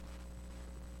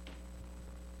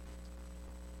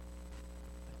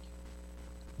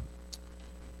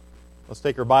Let's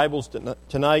take our Bibles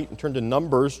tonight and turn to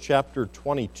Numbers chapter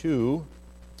 22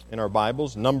 in our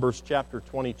Bibles. Numbers chapter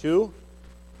 22.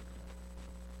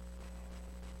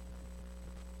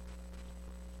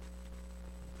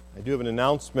 I do have an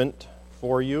announcement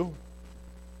for you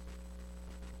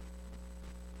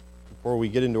before we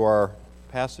get into our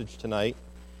passage tonight.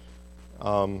 I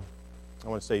want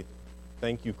to say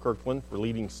thank you, Kirkland, for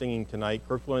leading singing tonight.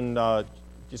 Kirkland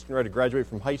just getting ready to graduate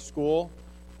from high school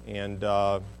and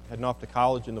heading off to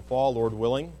college in the fall, Lord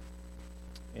willing,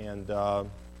 and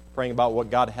praying about what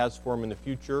God has for him in the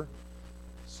future.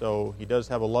 So he does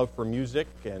have a love for music,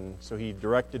 and so he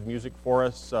directed music for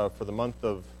us for the month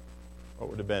of, what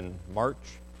would have been,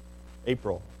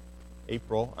 April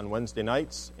on Wednesday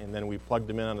nights, and then we plugged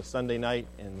him in on a Sunday night,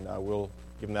 and we'll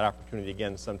give him that opportunity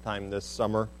again sometime this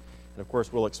summer. And of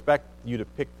course, we'll expect you to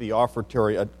pick the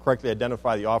offertory, correctly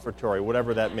identify the offertory,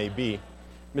 whatever that may be.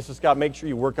 Mrs. Scott, make sure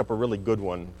you work up a really good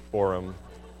one for him.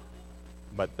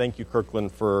 But thank you,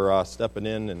 Kirkland, for stepping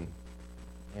in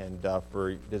and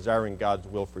for desiring God's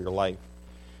will for your life.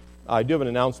 I do have an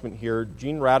announcement here.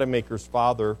 Gene Rademacher's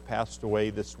father passed away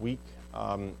this week.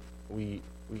 We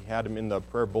had him in the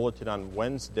prayer bulletin on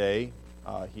Wednesday.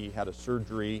 He had a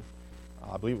surgery,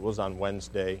 I believe it was on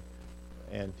Wednesday,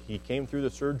 and he came through the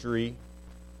surgery,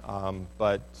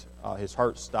 but his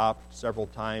heart stopped several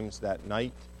times that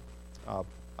night.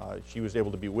 She was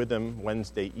able to be with him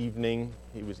Wednesday evening.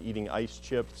 He was eating ice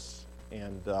chips,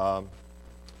 and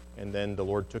then the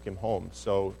Lord took him home.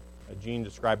 So Jean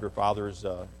described her father as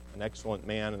an excellent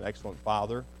man, an excellent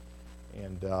father,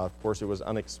 and of course it was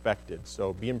unexpected.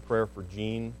 So be in prayer for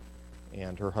Jean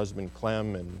and her husband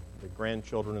Clem and the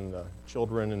grandchildren and the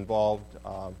children involved.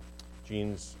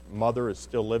 Jean's mother is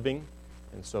still living,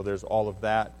 and so there's all of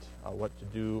that, what to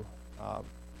do,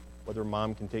 whether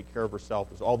mom can take care of herself,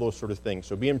 there's all those sort of things.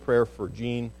 So be in prayer for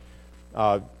Jean.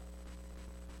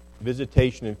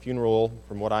 Visitation and funeral,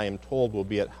 from what I am told, will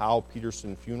be at Hal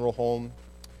Peterson Funeral Home.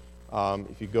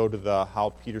 If you go to the Hal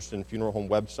Peterson Funeral Home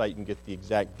website, you can get the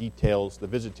exact details. The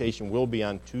visitation will be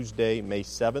on Tuesday, May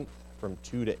 7th, from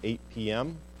 2 to 8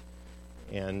 p.m.,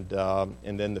 and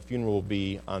then the funeral will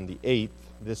be on the 8th,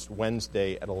 this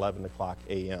Wednesday at 11 o'clock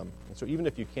a.m. And so even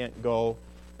if you can't go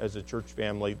as a church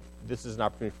family, this is an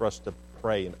opportunity for us to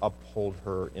pray and uphold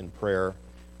her in prayer.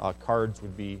 Cards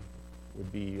would be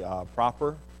proper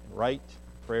and right,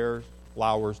 prayers,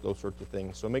 flowers, those sorts of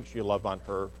things. So make sure you love on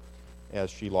her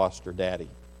as she lost her daddy.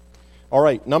 All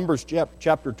right, Numbers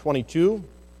chapter 22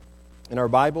 in our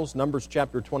Bibles, Numbers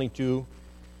chapter 22.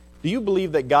 Do you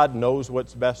believe that God knows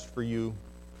what's best for you?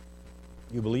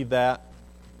 You believe that?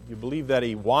 You believe that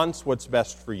He wants what's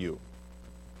best for you?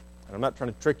 And I'm not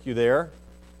trying to trick you there.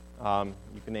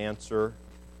 You can answer.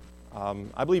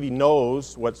 I believe He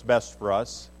knows what's best for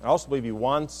us. I also believe He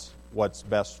wants what's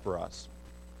best for us.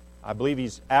 I believe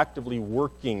He's actively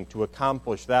working to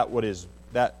accomplish that which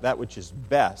is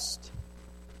best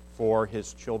for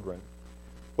His children.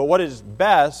 But what is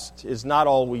best is not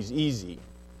always easy.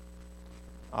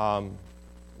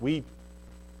 We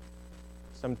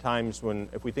sometimes,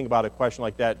 if we think about a question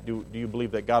like that, do you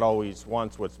believe that God always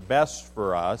wants what's best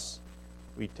for us?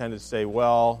 We tend to say,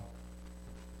 well,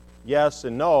 yes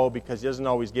and no, because He doesn't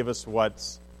always give us what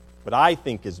I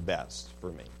think is best for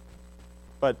me.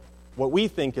 But what we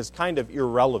think is kind of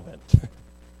irrelevant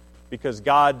because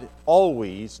God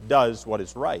always does what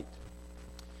is right.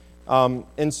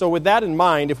 And so with that in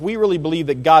mind, if we really believe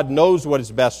that God knows what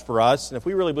is best for us, and if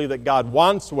we really believe that God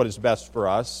wants what is best for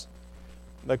us,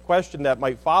 the question that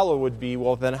might follow would be,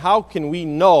 well, then how can we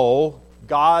know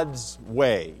God's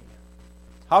way?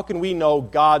 How can we know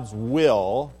God's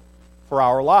will for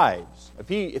our lives?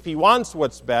 If He wants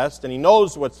what's best and He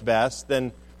knows what's best,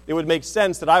 then it would make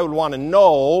sense that I would want to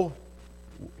know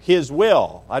His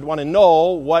will. I'd want to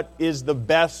know what is the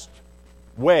best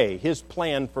way, His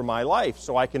plan for my life,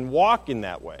 so I can walk in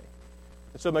that way.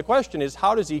 And so my question is,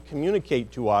 how does He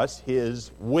communicate to us His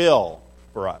will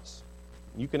for us?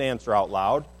 You can answer out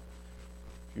loud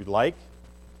if you'd like.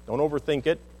 Don't overthink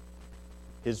it.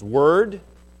 His Word.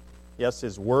 Yes,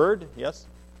 His Word. Yes?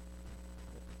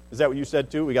 Is that what you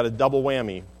said too? We got a double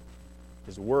whammy.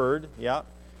 His Word, yeah.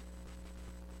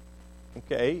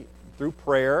 Okay, through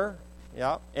prayer,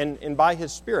 yeah, and by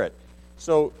His Spirit.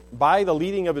 So by the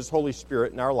leading of His Holy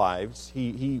Spirit in our lives,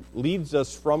 He leads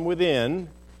us from within,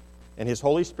 and His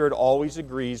Holy Spirit always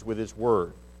agrees with His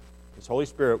Word. His Holy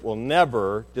Spirit will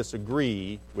never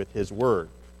disagree with His Word.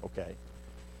 Okay.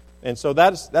 And so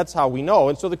that's how we know.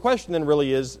 And so the question then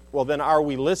really is, well, then are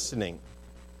we listening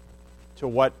to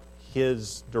what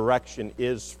His direction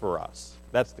is for us?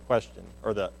 That's the question.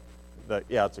 Or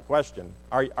it's a question.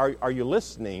 Are you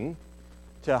listening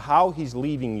to how He's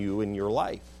leading you in your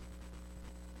life?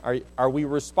 Are we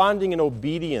responding in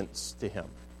obedience to Him?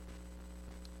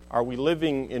 Are we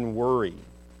living in worry?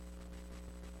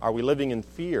 Are we living in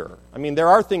fear? I mean, there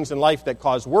are things in life that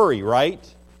cause worry, right?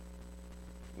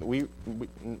 We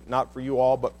not for you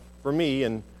all, but for me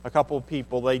and a couple of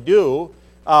people, they do.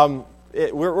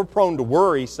 We're prone to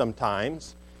worry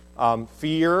sometimes.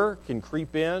 Fear can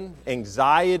creep in.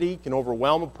 Anxiety can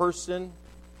overwhelm a person.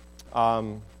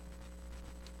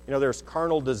 There's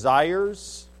carnal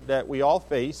desires that we all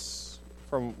face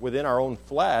from within our own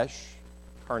flesh.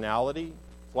 Carnality,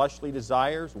 fleshly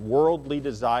desires, worldly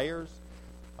desires.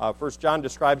 1 John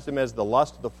describes them as the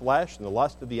lust of the flesh and the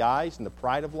lust of the eyes and the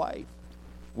pride of life.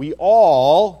 We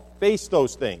all face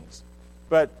those things.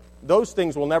 But those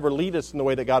things will never lead us in the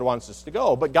way that God wants us to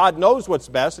go. But God knows what's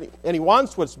best, and He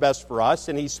wants what's best for us,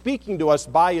 and He's speaking to us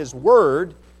by His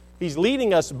Word. He's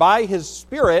leading us by His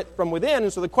Spirit from within.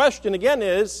 And so the question again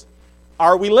is,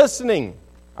 are we listening?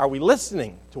 Are we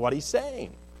listening to what He's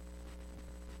saying?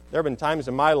 There have been times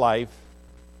in my life,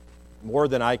 more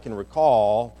than I can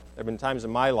recall, there have been times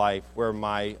in my life where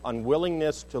my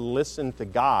unwillingness to listen to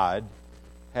God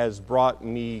has brought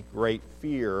me great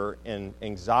fear and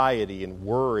anxiety and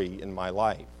worry in my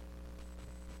life.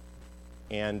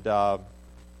 And I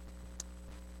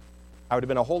would have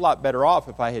been a whole lot better off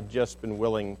if I had just been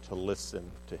willing to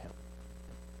listen to Him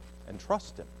and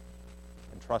trust Him.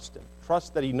 And trust Him.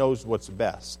 Trust that He knows what's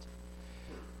best.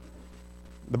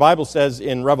 The Bible says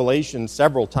in Revelation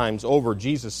several times over,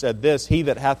 Jesus said this, "He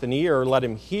that hath an ear, let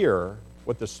him hear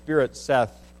what the Spirit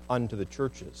saith unto the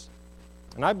churches."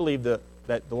 And I believe that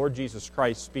the Lord Jesus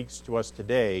Christ speaks to us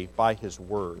today by His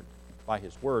Word. By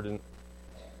His Word. And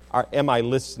am I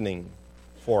listening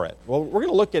for it? Well, we're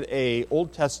going to look at an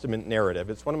Old Testament narrative.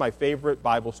 It's one of my favorite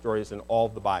Bible stories in all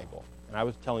of the Bible. And I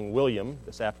was telling William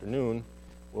this afternoon,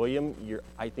 William,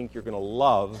 I think you're going to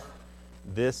love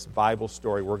this Bible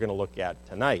story we're going to look at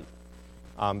tonight.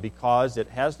 Because it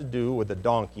has to do with a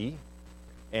donkey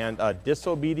and a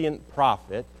disobedient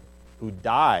prophet who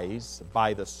dies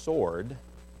by the sword.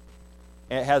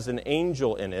 It has an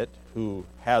angel in it who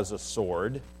has a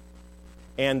sword,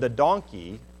 and the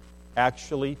donkey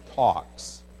actually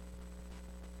talks.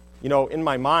 In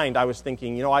my mind, I was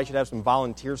thinking, I should have some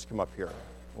volunteers come up here.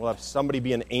 We'll have somebody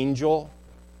be an angel,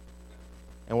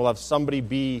 and we'll have somebody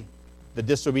be the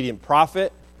disobedient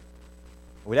prophet.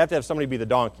 We'd have to have somebody be the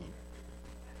donkey.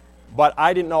 But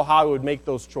I didn't know how I would make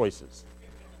those choices.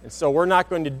 And so we're not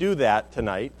going to do that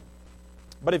tonight.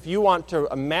 But if you want to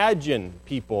imagine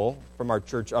people from our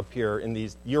church up here in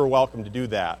these, you're welcome to do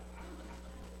that.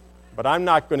 But I'm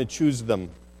not going to choose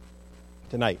them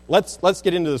tonight. Let's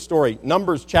get into the story.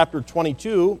 Numbers chapter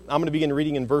 22. I'm going to begin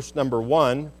reading in verse number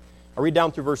 1. I'll read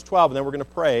down through verse 12, and then we're going to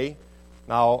pray.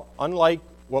 Now, unlike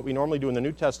what we normally do in the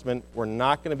New Testament, we're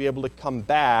not going to be able to come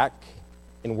back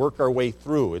and work our way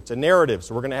through. It's a narrative,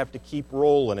 so we're going to have to keep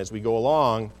rolling as we go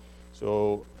along.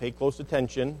 So pay close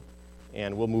attention,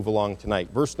 and we'll move along tonight.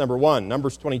 Verse number 1,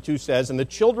 Numbers 22 says, "And the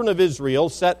children of Israel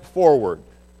set forward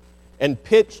and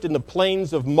pitched in the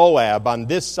plains of Moab on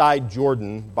this side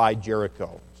Jordan by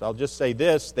Jericho." So I'll just say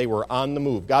this, they were on the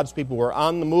move. God's people were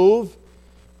on the move.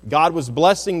 God was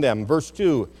blessing them. Verse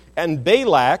 2, "And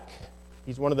Balak,"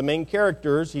 he's one of the main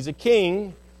characters, he's a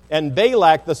king, "and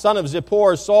Balak, the son of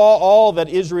Zippor, saw all that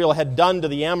Israel had done to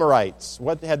the Amorites."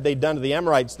 What had they done to the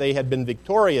Amorites? They had been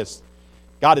victorious.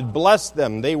 God had blessed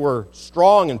them. They were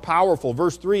strong and powerful.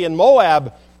 Verse 3, "And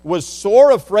Moab was sore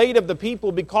afraid of the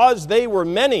people because they were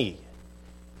many.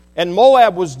 And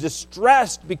Moab was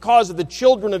distressed because of the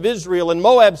children of Israel. And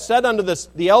Moab said unto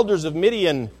the elders of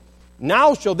Midian,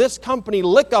 Now shall this company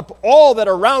lick up all that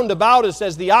are round about us,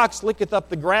 as the ox licketh up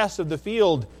the grass of the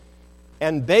field.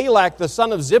 And Balak, the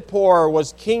son of Zippor,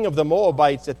 was king of the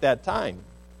Moabites at that time."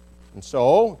 And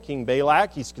so, King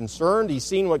Balak, he's concerned. He's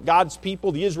seen what God's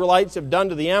people, the Israelites, have done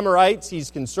to the Amorites.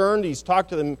 He's concerned. He's talked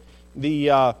to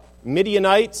the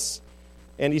Midianites.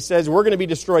 And he says, we're going to be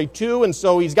destroyed too. And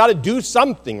so he's got to do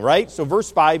something, right? So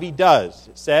verse 5, he does.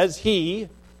 It says, "He,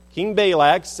 King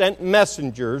Balak, sent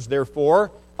messengers, therefore,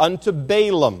 unto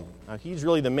Balaam." Now, he's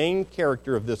really the main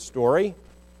character of this story.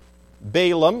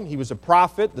 Balaam, he was a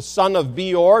prophet, the son of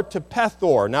Beor, to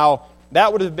Pethor. Now,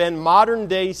 that would have been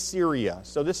modern-day Syria.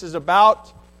 So this is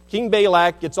about King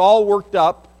Balak gets all worked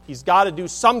up. He's got to do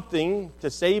something to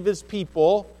save his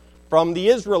people from the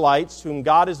Israelites, whom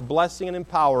God is blessing and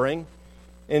empowering.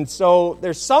 And so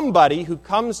there's somebody who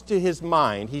comes to his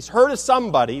mind. He's heard of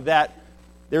somebody that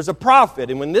there's a prophet,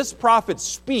 and when this prophet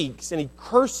speaks and he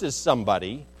curses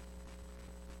somebody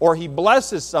or he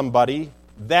blesses somebody,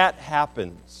 that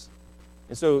happens.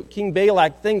 And so King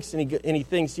Balak thinks, and he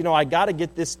thinks, I got to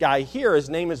get this guy here. His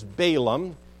name is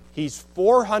Balaam. He's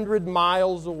 400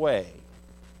 miles away.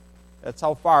 That's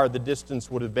how far the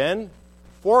distance would have been.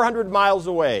 400 miles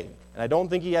away. And I don't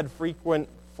think he had frequent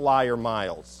flyer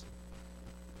miles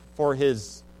for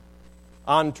his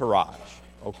entourage,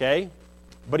 okay?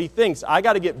 But he thinks, I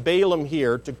got to get Balaam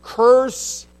here to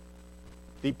curse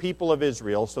the people of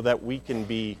Israel so that we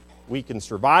can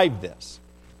survive this.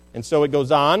 And so it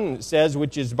goes on, and it says,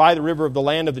 which is by the river of the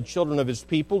land of the children of his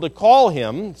people, to call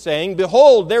him, saying,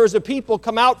 Behold, there is a people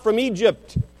come out from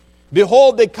Egypt.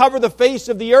 Behold, they cover the face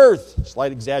of the earth.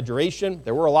 Slight exaggeration.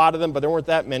 There were a lot of them, but there weren't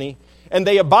that many. And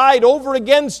they abide over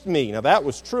against me. Now that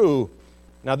was true.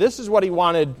 Now this is what he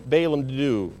wanted Balaam to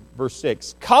do. Verse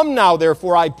 6. Come now,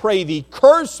 therefore, I pray thee,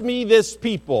 curse me this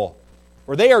people,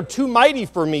 for they are too mighty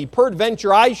for me.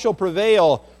 Peradventure I shall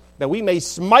prevail, that we may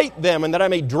smite them, and that I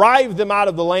may drive them out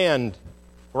of the land.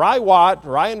 For I wot,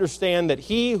 or I understand, that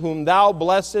he whom thou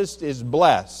blessest is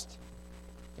blessed,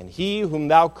 and he whom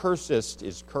thou cursest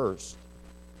is cursed.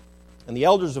 And the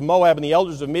elders of Moab and the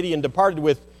elders of Midian departed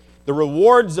with the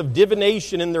rewards of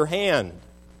divination in their hand.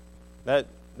 That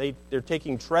they're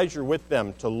taking treasure with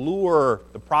them to lure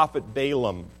the prophet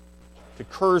Balaam to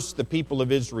curse the people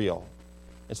of Israel.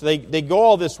 And so they go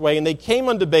all this way, and they came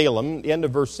unto Balaam, the end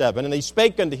of verse 7, and they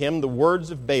spake unto him the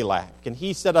words of Balak. And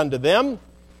he said unto them,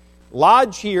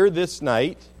 Lodge here this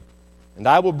night, and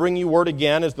I will bring you word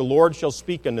again, as the Lord shall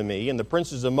speak unto me. And the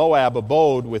princes of Moab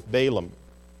abode with Balaam.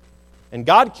 And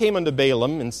God came unto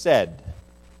Balaam and said,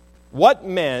 What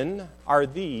men are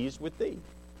these with thee?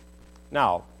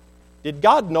 Now, did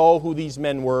God know who these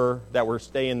men were that were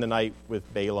staying the night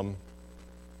with Balaam?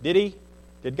 Did he?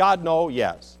 Did God know?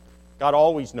 Yes. God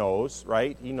always knows,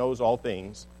 right? He knows all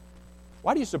things.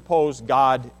 Why do you suppose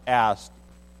God asked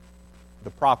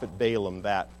the prophet Balaam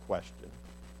that question?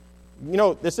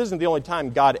 This isn't the only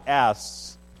time God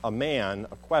asks a man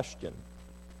a question,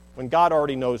 when God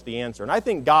already knows the answer. And I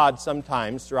think God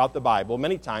sometimes, throughout the Bible,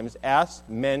 many times, asks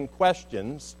men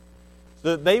questions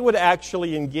so that they would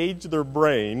actually engage their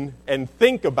brain and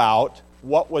think about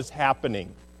what was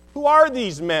happening. Who are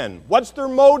these men? What's their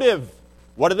motive?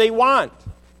 What do they want?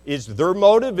 Is their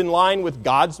motive in line with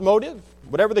God's motive?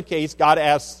 Whatever the case, God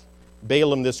asks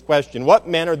Balaam this question. What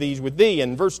men are these with thee?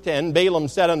 In verse 10, Balaam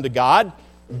said unto God,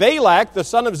 Balak, the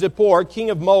son of Zippor,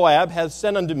 king of Moab, hath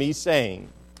sent unto me, saying,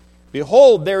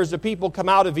 Behold, there is a people come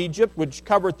out of Egypt, which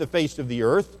covereth the face of the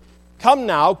earth. Come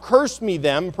now, curse me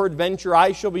them, peradventure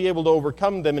I shall be able to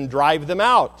overcome them and drive them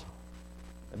out.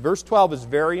 And verse 12 is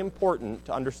very important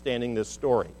to understanding this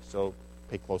story. So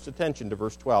pay close attention to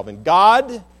verse 12. And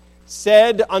God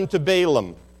said unto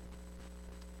Balaam,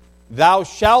 Thou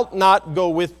shalt not go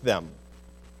with them.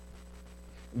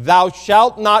 Thou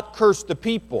shalt not curse the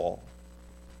people,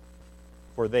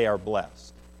 for they are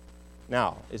blessed.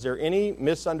 Now, is there any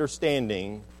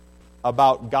misunderstanding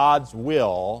about God's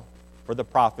will for the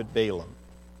prophet Balaam?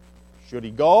 Should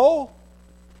he go?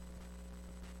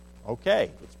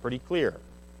 Okay, it's pretty clear.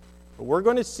 But we're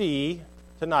going to see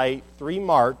tonight 3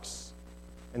 marks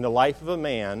in the life of a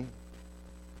man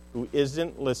who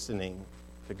isn't listening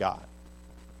to God.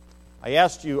 I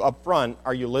asked you up front,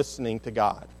 are you listening to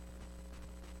God?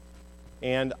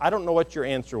 And I don't know what your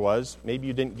answer was. Maybe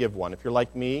you didn't give one. If you're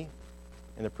like me,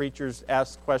 and the preachers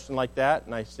ask a question like that,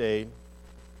 and I say,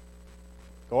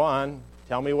 go on,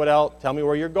 tell me what else, tell me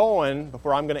where you're going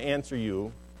before I'm going to answer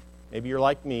you. Maybe you're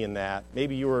like me in that.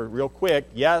 Maybe you were real quick,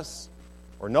 yes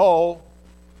or no.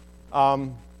 I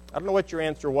don't know what your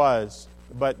answer was,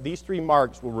 but these 3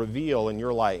 marks will reveal in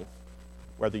your life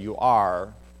whether you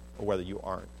are or whether you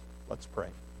aren't. Let's pray.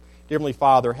 Dear Heavenly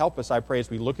Father, help us, I pray, as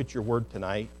we look at your word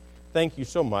tonight. Thank you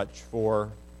so much for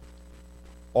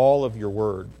all of your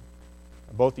word,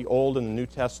 both the Old and the New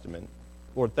Testament.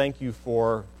 Lord, thank you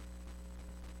for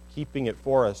keeping it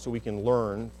for us so we can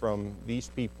learn from these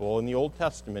people, in the Old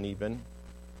Testament even,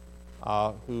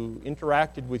 who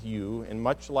interacted with you and,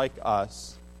 much like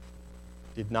us,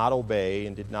 did not obey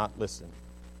and did not listen.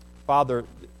 Father,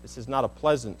 this is not a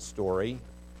pleasant story.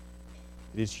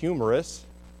 It is humorous.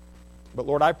 But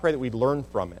Lord, I pray that we'd learn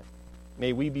from it.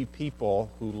 May we be people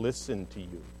who listen to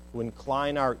you, who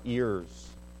incline our ears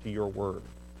to your word,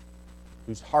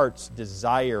 whose hearts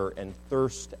desire and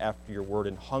thirst after your word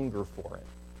and hunger for it.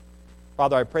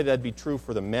 Father, I pray that'd be true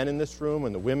for the men in this room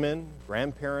and the women,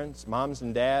 grandparents, moms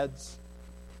and dads,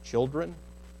 children.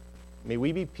 May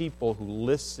we be people who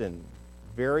listen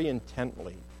very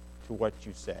intently to what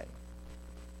you say.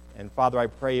 And Father, I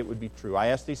pray it would be true. I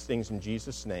ask these things in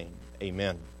Jesus' name.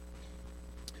 Amen.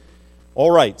 All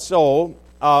right, so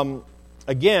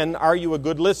again, are you a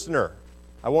good listener?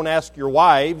 I won't ask your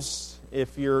wives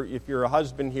if you're a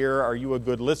husband here, are you a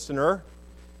good listener?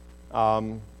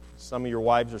 Some of your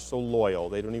wives are so loyal,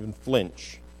 they don't even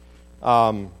flinch.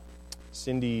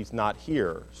 Cindy's not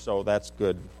here, so that's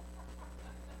good.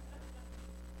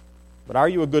 But are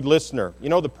you a good listener? You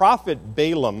know, the prophet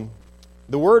Balaam,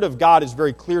 the word of God is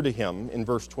very clear to him in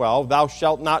verse 12. Thou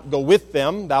shalt not go with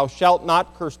them. Thou shalt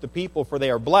not curse the people, for they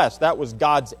are blessed. That was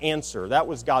God's answer. That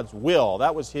was God's will.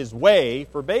 That was his way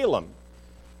for Balaam.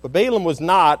 But Balaam was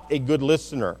not a good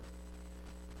listener.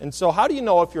 And so how do you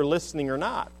know if you're listening or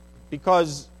not?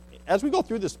 Because as we go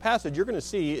through this passage, you're going to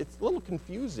see it's a little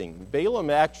confusing. Balaam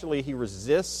actually, he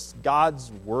resists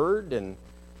God's word, and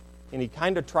he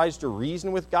kind of tries to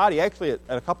reason with God. He actually, at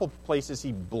a couple places,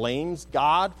 he blames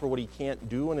God for what he can't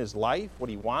do in his life, what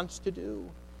he wants to do.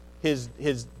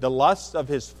 The lusts of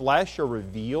his flesh are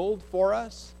revealed for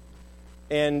us.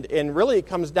 And really it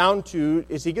comes down to,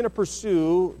 is he going to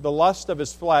pursue the lust of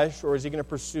his flesh, or is he going to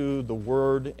pursue the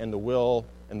word and the will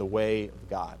and the way of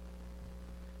God?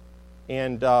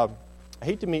 And I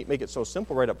hate to make it so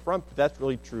simple right up front, but that's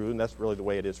really true, and that's really the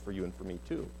way it is for you and for me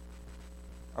too.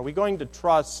 Are we going to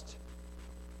trust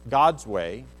God's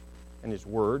way and his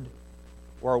word,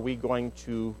 or are we going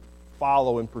to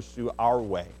follow and pursue our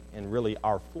way and really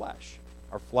our flesh,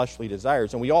 our fleshly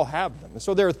desires? And we all have them. And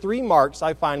so there are three marks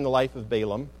I find in the life of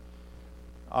Balaam,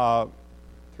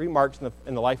 three marks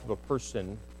in the life of a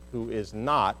person who is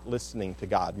not listening to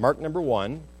God. Mark number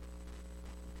one,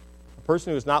 a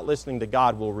person who is not listening to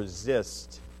God will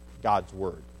resist God's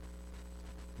word.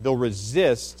 They'll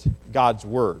resist God's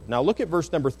word. Now look at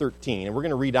verse number 13, and we're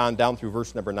going to read on down through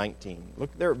verse number 19.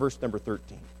 Look there at verse number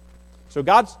 13. So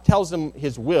God tells them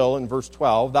his will in verse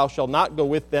 12, thou shalt not go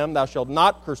with them, thou shalt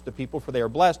not curse the people, for they are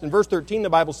blessed. In verse 13, the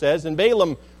Bible says, and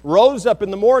Balaam rose up in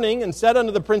the morning and said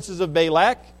unto the princes of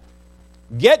Balak,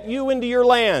 get you into your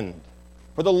land,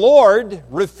 for the Lord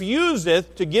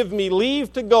refuseth to give me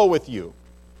leave to go with you.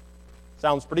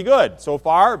 Sounds pretty good. So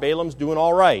far, Balaam's doing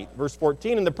all right. Verse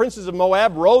 14, and the princes of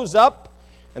Moab rose up,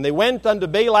 and they went unto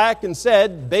Balak and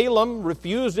said, Balaam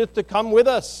refuseth to come with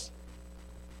us.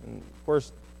 And of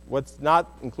course, what's not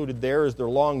included there is their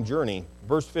long journey.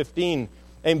 Verse 15,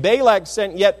 and Balak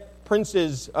sent yet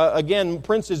princes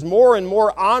more and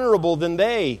more honorable than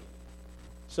they.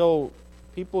 So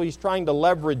he's trying to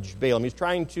leverage Balaam. He's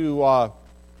trying to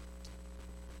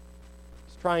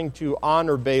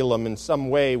honor Balaam in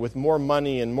some way with more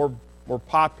money and more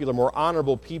popular, more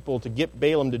honorable people to get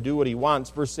Balaam to do what he wants.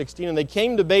 Verse 16, and they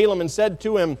came to Balaam and said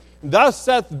to him, thus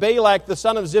saith Balak the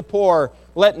son of Zippor,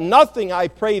 let nothing, I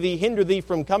pray thee, hinder thee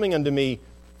from coming unto me,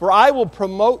 for I will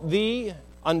promote thee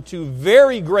unto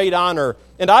very great honor,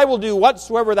 and I will do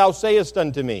whatsoever thou sayest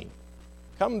unto me.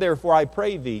 Come therefore, I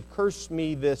pray thee, curse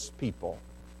me this people.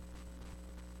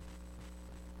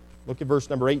 Look at verse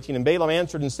number 18. And Balaam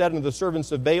answered and said unto the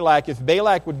servants of Balak, if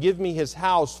Balak would give me his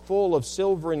house full of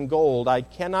silver and gold, I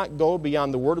cannot go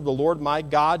beyond the word of the Lord my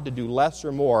God to do less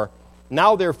or more.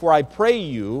 Now therefore I pray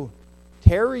you,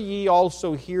 tarry ye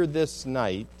also here this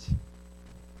night,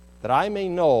 that I may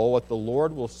know what the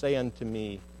Lord will say unto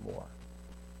me more.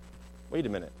 Wait a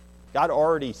minute. God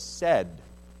already said,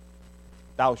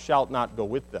 thou shalt not go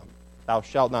with them. Thou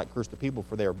shalt not curse the people,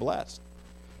 for they are blessed.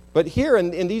 But here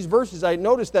in these verses, I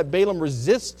noticed that Balaam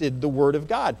resisted the word of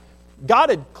God. God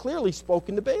had clearly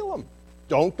spoken to Balaam.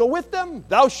 Don't go with them.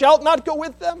 Thou shalt not go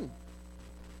with them.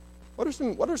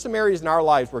 What are some areas in our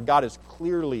lives where God has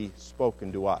clearly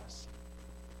spoken to us?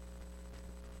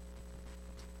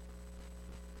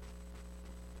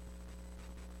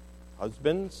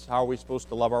 Husbands, how are we supposed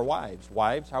to love our wives?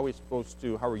 Wives, how are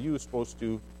you supposed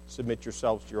to submit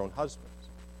yourselves to your own husbands?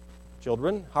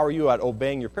 Children, how are you at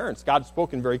obeying your parents? God's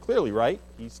spoken very clearly, right?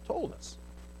 He's told us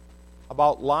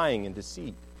about lying and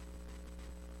deceit.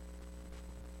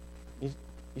 You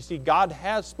see, God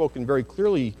has spoken very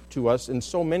clearly to us in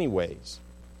so many ways.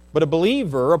 But a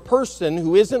believer, a person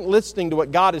who isn't listening to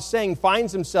what God is saying,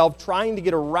 finds himself trying to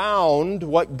get around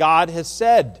what God has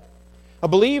said. A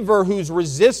believer who's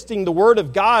resisting the Word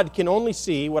of God can only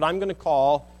see what I'm going to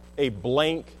call a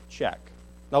blank check.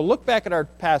 Now look back at our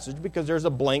passage, because there's a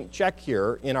blank check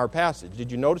here in our passage.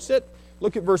 Did you notice it?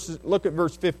 Look at verse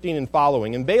 15 and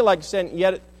following. And Balak sent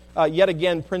yet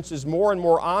again princes more and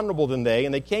more honorable than they,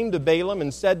 and they came to Balaam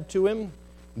and said to him,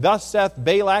 thus saith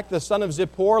Balak the son of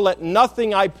Zippor, let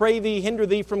nothing, I pray thee, hinder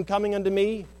thee from coming unto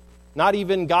me, not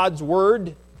even God's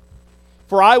word.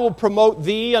 For I will promote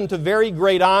thee unto very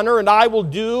great honor, and I will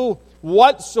do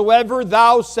whatsoever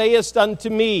thou sayest unto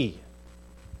me.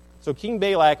 So King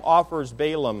Balak offers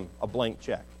Balaam a blank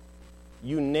check.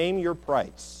 You name your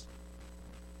price.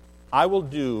 I will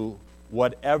do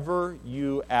whatever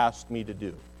you ask me to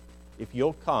do if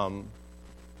you'll come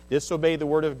disobey the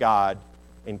word of God,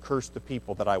 and curse the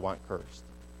people that I want cursed.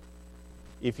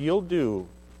 If you'll do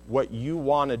what you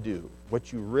want to do,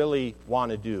 what you really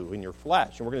want to do in your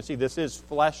flesh, and we're going to see this is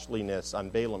fleshliness on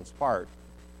Balaam's part,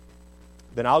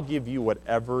 then I'll give you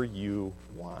whatever you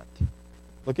want.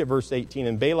 Look at verse 18.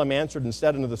 And Balaam answered and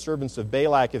said unto the servants of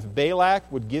Balak, if Balak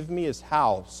would give me his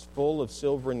house full of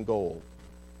silver and gold,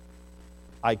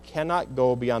 I cannot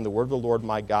go beyond the word of the Lord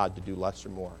my God to do less or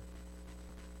more.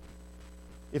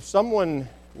 If someone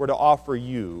were to offer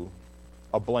you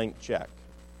a blank check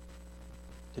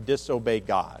to disobey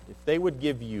God, if they would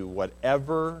give you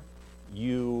whatever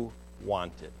you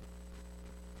wanted,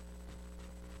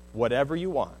 whatever you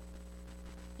want,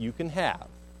 you can have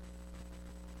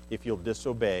if you'll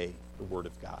disobey the word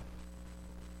of God.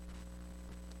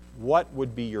 What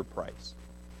would be your price?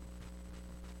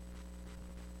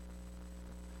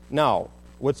 Now,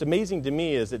 what's amazing to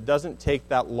me is it doesn't take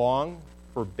that long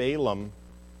for Balaam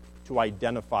to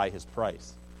identify his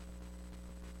price.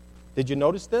 Did you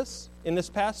notice this in this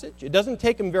passage? It doesn't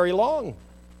take him very long.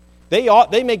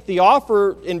 They make the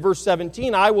offer in verse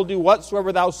 17, I will do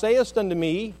whatsoever thou sayest unto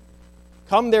me.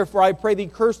 Come therefore, I pray thee,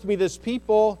 curse me this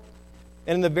people.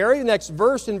 And in the very next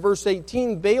verse, in verse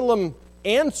 18, Balaam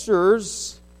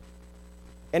answers,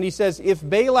 and he says, if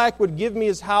Balak would give me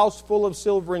his house full of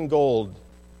silver and gold,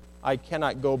 I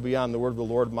cannot go beyond the word of the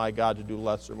Lord my God to do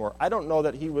less or more. I don't know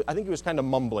that I think he was kind of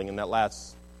mumbling in that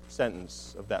last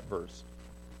sentence of that verse.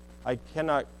 I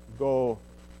cannot go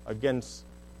against,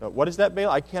 what is that,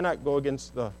 Balaam? I cannot go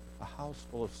against a house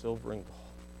full of silver and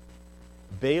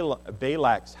gold.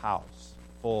 Balak's house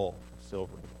full of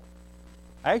silver and gold.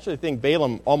 I actually think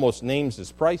Balaam almost names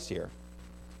his price here.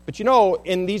 But you know,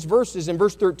 in these verses, in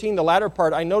verse 13, the latter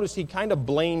part, I notice he kind of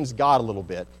blames God a little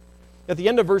bit. At the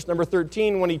end of verse number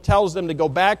 13, when he tells them to go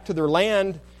back to their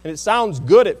land, and it sounds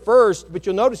good at first, but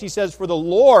you'll notice he says, for the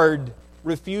Lord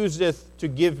refuseth to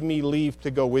give me leave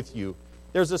to go with you.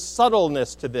 There's a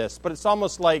subtleness to this, but it's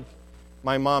almost like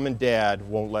my mom and dad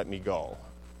won't let me go.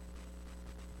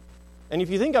 And if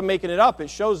you think I'm making it up, it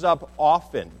shows up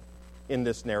often in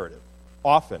this narrative.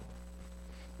 Often.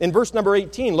 In verse number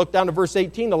 18, look down to verse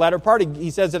 18, the latter part, he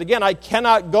says it again, I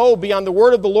cannot go beyond the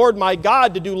word of the Lord my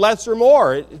God to do less or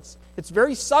more. It's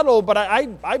very subtle, but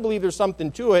I believe there's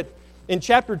something to it. In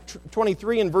chapter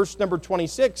 23 and verse number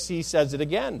 26, he says it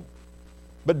again.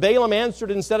 But Balaam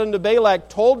answered and said unto Balak,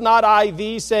 told not I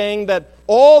thee, saying that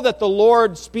all that the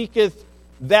Lord speaketh,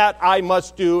 that I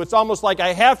must do. It's almost like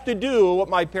I have to do what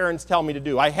my parents tell me to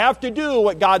do. I have to do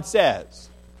what God says.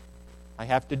 I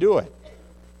have to do it.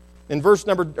 In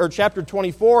chapter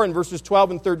 24, in verses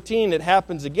 12 and 13, it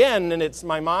happens again, and it's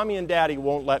my mommy and daddy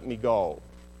won't let me go.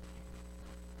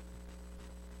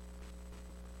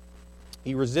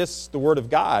 He resists the word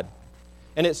of God.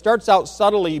 And it starts out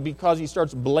subtly because he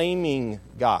starts blaming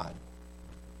God.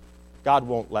 God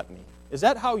won't let me. Is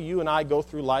that how you and I go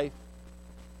through life?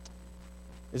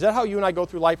 Is that how you and I go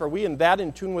through life? Are we that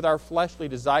in tune with our fleshly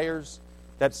desires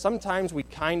that sometimes we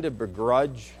kind of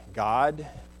begrudge God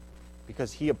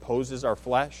because he opposes our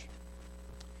flesh?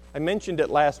 I mentioned it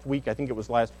last week. I think it was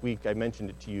last week I mentioned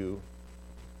it to you.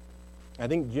 I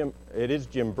think it is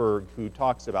Jim Berg who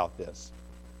talks about this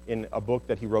in a book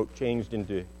that he wrote, Changed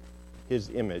into His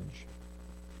Image.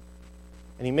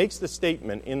 And he makes the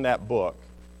statement in that book,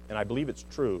 and I believe it's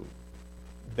true,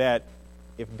 that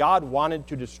if God wanted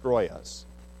to destroy us,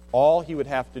 all he would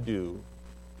have to do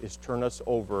is turn us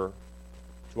over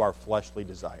to our fleshly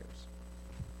desires.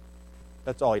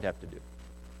 That's all he'd have to do.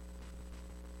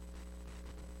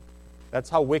 That's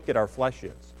how wicked our flesh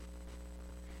is.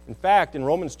 In fact, in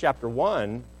Romans chapter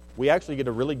 1, we actually get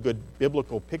a really good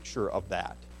biblical picture of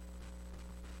that.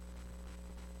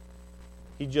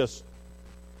 He just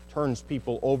turns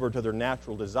people over to their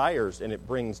natural desires, and it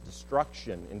brings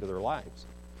destruction into their lives.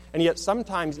 And yet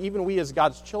sometimes, even we as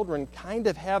God's children kind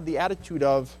of have the attitude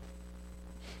of,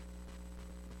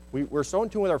 we're so in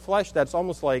tune with our flesh that's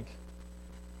almost like,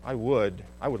 I would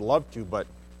love to, but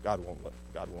God won't let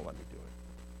me do it.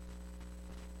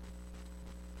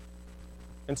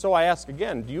 And so I ask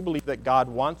again, do you believe that God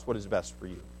wants what is best for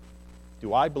you?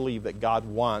 Do I believe that God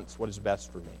wants what is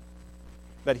best for me?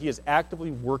 That he is actively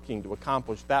working to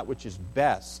accomplish that which is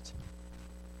best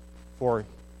for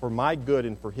my good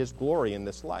and for his glory in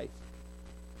this life.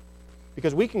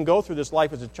 Because we can go through this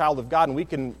life as a child of God, and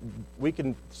we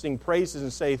can sing praises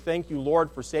and say, thank you,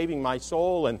 Lord, for saving my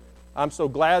soul, and I'm so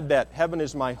glad that heaven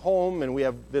is my home, and we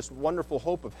have this wonderful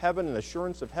hope of heaven and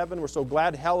assurance of heaven. We're so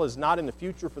glad hell is not in the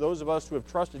future for those of us who have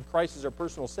trusted Christ as our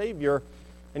personal Savior.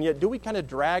 And yet, do we kind of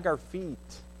drag our feet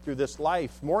through this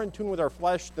life, more in tune with our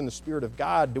flesh than the Spirit of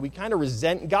God? Do we kind of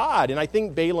resent God? And I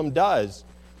think Balaam does.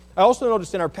 I also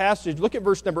noticed in our passage, look at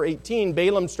verse number 18,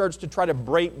 Balaam starts to try to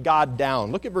break God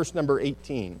down. Look at verse number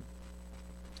 18.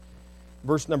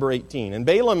 Verse number 18. And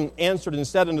Balaam answered and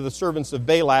said unto the servants of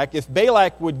Balak, If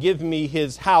Balak would give me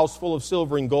his house full of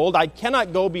silver and gold, I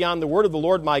cannot go beyond the word of the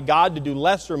Lord my God to do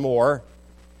less or more.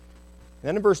 And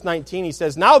then in verse 19 he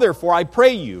says, Now therefore I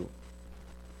pray you,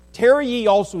 tarry ye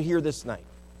also here this night,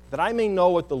 that I may know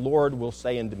what the Lord will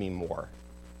say unto me more.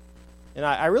 And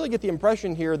I really get the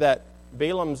impression here that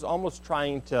Balaam's almost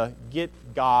trying to get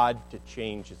God to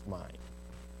change his mind.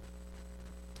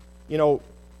 You know,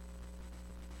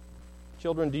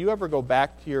 children, do you ever go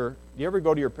to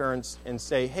your parents and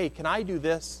say, hey, can I do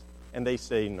this? And they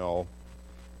say no.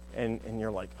 And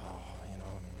you're like, oh, you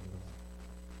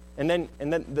know. And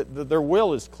then their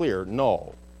will is clear,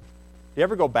 no. Do you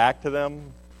ever go back to them,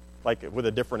 like with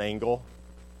a different angle?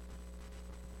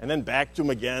 And then back to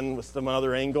them again with some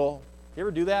other angle? You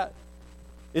ever do that?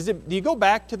 Do you go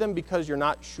back to them because you're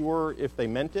not sure if they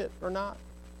meant it or not?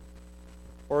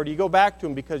 Or do you go back to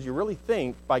them because you really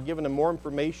think by giving them more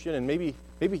information and maybe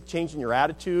changing your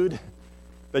attitude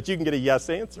that you can get a yes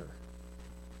answer?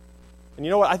 And you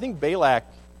know what? I think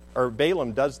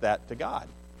Balaam does that to God.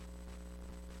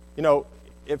 You know,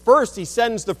 at first he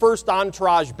sends the first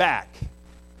entourage back.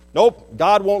 Nope,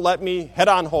 God won't let me head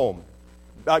on home.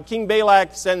 King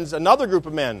Balak sends another group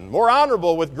of men, more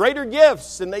honorable, with greater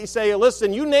gifts, and they say,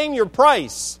 listen, you name your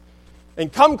price,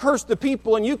 and come curse the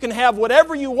people, and you can have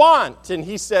whatever you want. And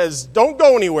he says, don't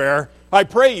go anywhere. I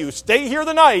pray you, stay here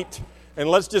the night, and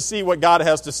let's just see what God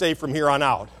has to say from here on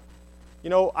out. You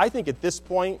know, I think at this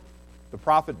point, the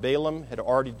prophet Balaam had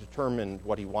already determined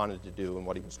what he wanted to do and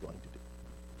what he was going to do.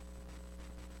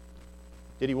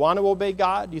 Did he want to obey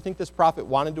God? Do you think this prophet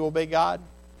wanted to obey God?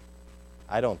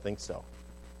 I don't think so.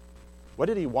 What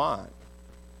did he want?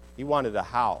 He wanted a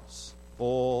house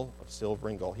full of silver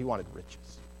and gold. He wanted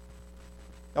riches.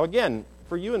 Now again,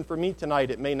 for you and for me tonight,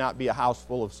 it may not be a house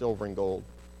full of silver and gold.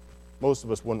 Most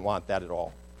of us wouldn't want that at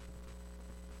all.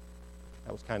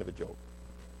 That was kind of a joke.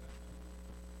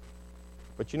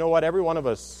 But you know what? Every one of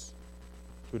us,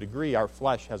 to a degree, our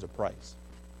flesh has a price.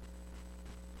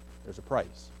 There's a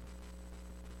price.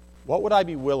 What would I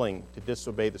be willing to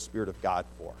disobey the Spirit of God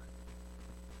for?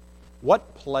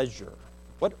 What pleasure,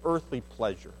 what earthly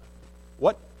pleasure,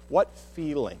 what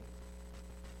feeling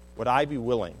would I be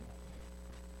willing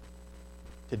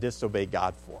to disobey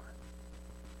God for?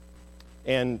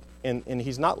 And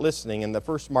he's not listening, and the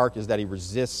first mark is that he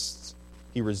resists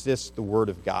the Word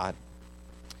of God.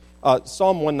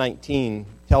 Psalm 119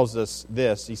 tells us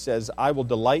this. He says, I will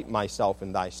delight myself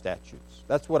in thy statutes.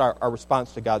 That's what our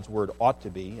response to God's Word ought to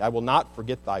be. I will not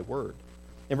forget thy word.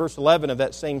 In verse 11 of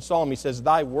that same psalm, he says,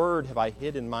 Thy word have I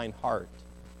hid in mine heart,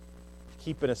 to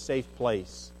keep in a safe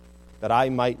place, that I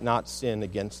might not sin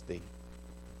against thee.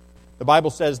 The Bible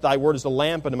says, Thy word is a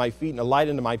lamp unto my feet and a light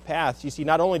unto my path. You see,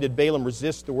 not only did Balaam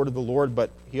resist the word of the Lord, but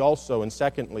he also, and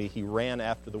secondly, he ran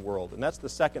after the world. And that's the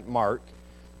second mark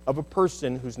of a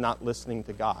person who's not listening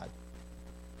to God.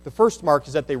 The first mark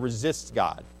is that they resist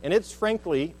God. And it's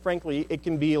frankly, it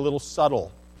can be a little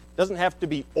subtle. It doesn't have to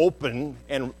be open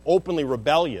and openly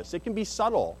rebellious. It can be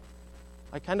subtle.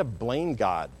 I kind of blame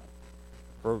God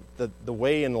for the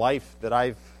way of life that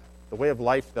I've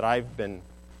been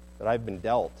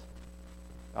dealt,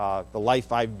 the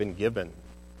life I've been given.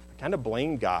 I kind of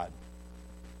blame God,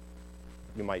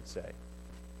 you might say.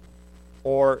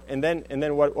 And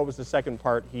then what was the second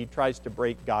part? He tries to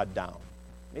break God down.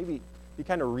 Maybe you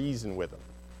kind of reason with him.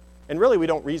 And really we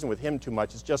don't reason with him too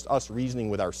much. It's just us reasoning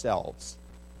with ourselves.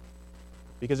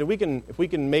 Because if we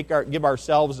can give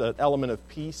ourselves an element of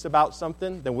peace about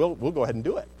something, then we'll go ahead and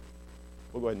do it.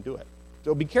 We'll go ahead and do it.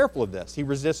 So be careful of this. He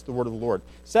resists the word of the Lord.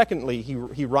 Secondly,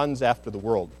 he runs after the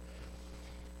world.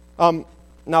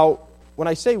 Now, when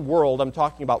I say world, I'm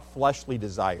talking about fleshly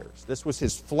desires. This was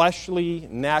his fleshly,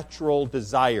 natural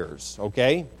desires,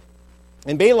 okay?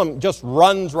 And Balaam just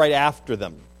runs right after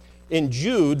them. In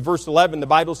Jude, verse 11, the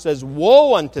Bible says,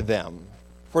 Woe unto them,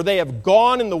 for they have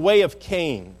gone in the way of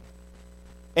Cain,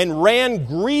 and ran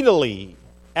greedily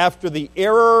after the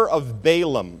error of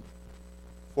Balaam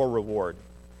for reward.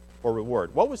 For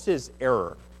reward. What was his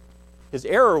error? His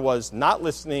error was not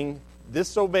listening,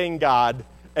 disobeying God,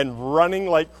 and running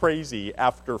like crazy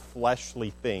after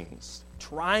fleshly things,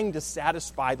 trying to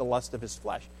satisfy the lust of his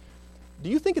flesh. Do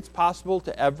you think it's possible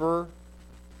to ever,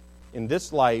 in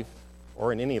this life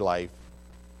or in any life,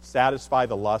 satisfy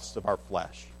the lusts of our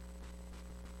flesh?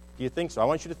 Do you think so? I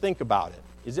want you to think about it.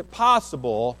 Is it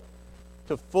possible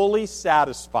to fully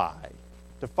satisfy,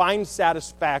 to find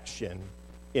satisfaction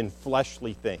in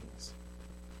fleshly things?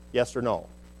 Yes or no?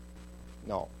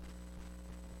 No.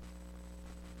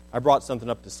 I brought something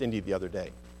up to Cindy the other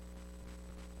day,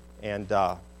 and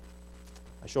I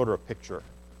showed her a picture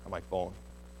on my phone,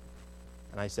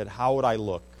 and I said, how would I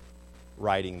look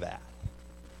riding that?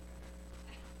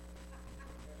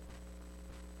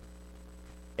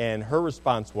 And her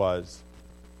response was,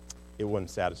 it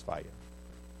wouldn't satisfy you.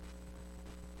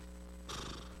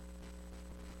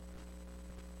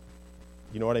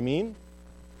 You know what I mean?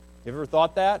 You ever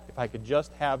thought that? If I could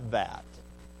just have that,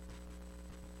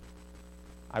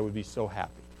 I would be so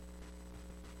happy.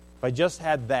 If I just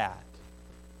had that,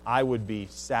 I would be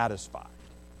satisfied.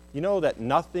 You know that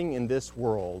nothing in this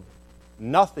world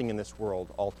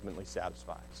ultimately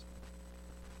satisfies.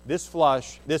 This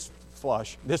flesh,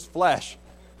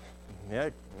 yeah,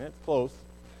 it's close.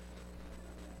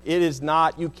 It is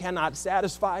not, you cannot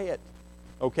satisfy it,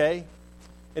 okay?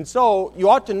 And so you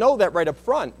ought to know that right up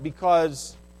front,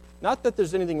 because not that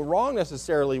there's anything wrong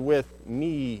necessarily with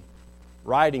me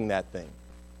riding that thing,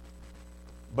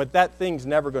 but that thing's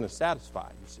never going to satisfy,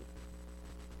 you see.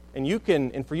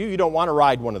 And for you, you don't want to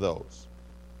ride one of those.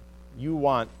 You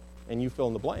want, and you fill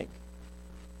in the blank.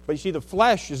 But you see, the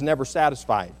flesh is never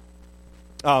satisfied.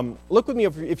 Look with me,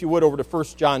 if you would, over to 1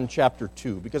 John chapter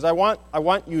 2, because I want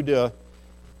you to,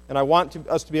 and I want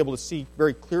us to be able to see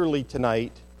very clearly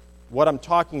tonight what I'm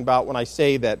talking about when I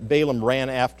say that Balaam ran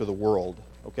after the world.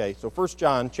 Okay, so 1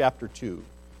 John chapter 2.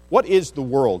 What is the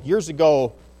world? Years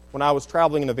ago, when I was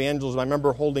traveling in evangelism, I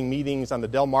remember holding meetings on the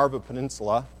Delmarva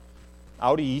Peninsula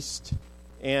out east,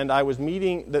 and I was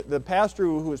meeting, the pastor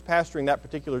who was pastoring that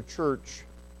particular church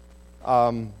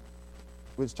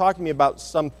was talking to me about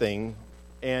something,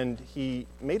 and he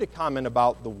made a comment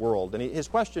about the world. And he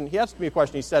asked me a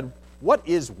question. He said, what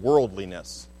is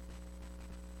worldliness?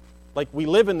 Like, we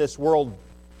live in this world,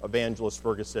 Evangelist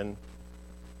Ferguson.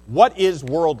 What is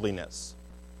worldliness?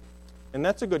 And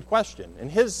that's a good question. And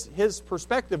his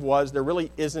perspective was there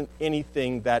really isn't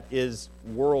anything that is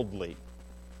worldly.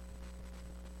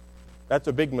 That's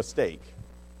a big mistake.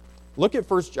 Look at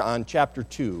 1 John chapter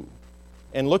 2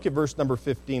 and look at verse number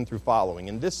 15 through following.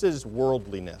 And this is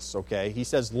worldliness, okay? He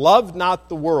says, love not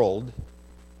the world,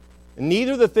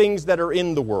 neither the things that are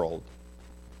in the world.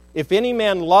 If any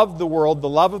man love the world, the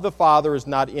love of the Father is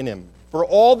not in him. For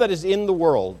all that is in the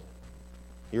world,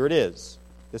 here it is.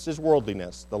 This is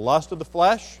worldliness. The lust of the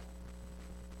flesh,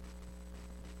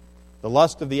 the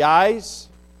lust of the eyes,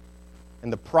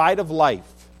 and the pride of life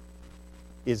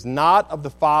is not of the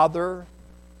Father,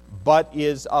 but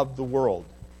is of the world.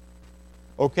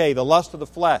 Okay, the lust of the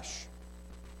flesh.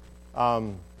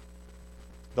 The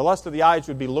lust of the eyes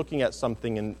would be looking at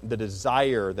something and the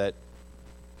desire that,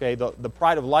 okay, the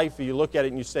pride of life, you look at it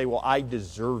and you say, well, I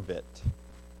deserve it.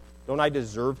 Don't I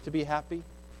deserve to be happy?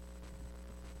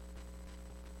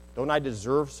 Don't I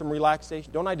deserve some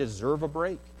relaxation? Don't I deserve a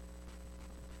break?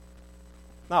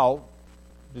 Now,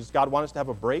 does God want us to have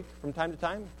a break from time to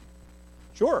time?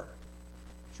 Sure.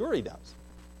 Sure He does.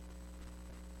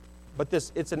 But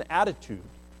it's an attitude.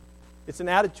 It's an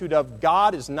attitude of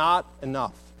God is not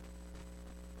enough.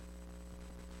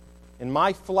 In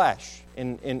my flesh,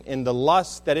 in the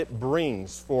lust that it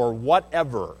brings for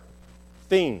whatever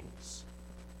things,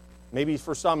 maybe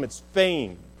for some it's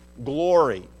fame,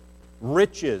 glory,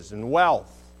 riches and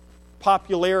wealth,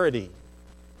 popularity,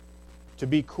 to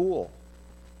be cool,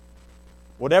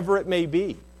 whatever it may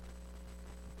be.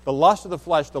 The lust of the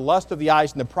flesh, the lust of the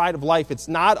eyes, and the pride of life, it's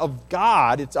not of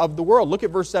God, it's of the world. Look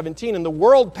at verse 17. And the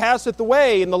world passeth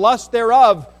away, and the lust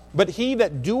thereof, but he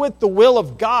that doeth the will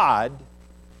of God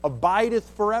abideth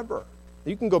forever.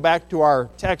 You can go back to our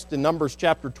text in Numbers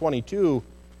chapter 22.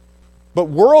 But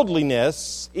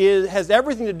worldliness has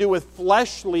everything to do with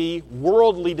fleshly,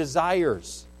 worldly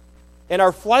desires. And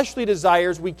our fleshly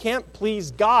desires, we can't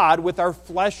please God with our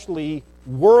fleshly,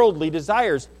 worldly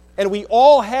desires. And we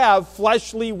all have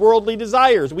fleshly, worldly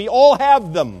desires. We all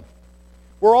have them.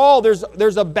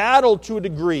 There's a battle to a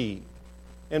degree.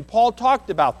 And Paul talked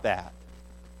about that.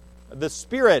 The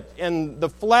spirit and the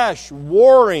flesh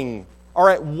are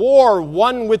at war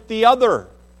one with the other.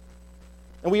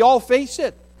 And we all face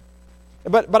it.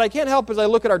 But I can't help, as I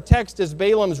look at our text, as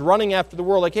Balaam's running after the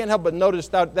world, I can't help but notice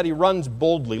that he runs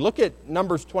boldly. Look at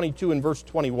Numbers 22 and verse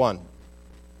 21.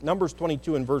 Numbers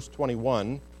 22 and verse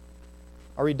 21.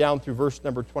 I'll read down through verse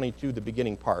number 22, the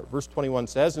beginning part. Verse 21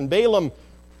 says, and Balaam...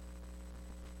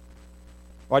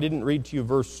 Well, I didn't read to you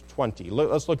verse 20.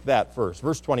 Let's look at that first.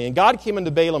 Verse 20. And God came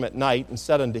unto Balaam at night and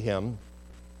said unto him,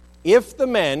 if the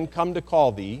men come to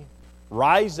call thee,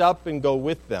 rise up and go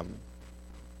with them.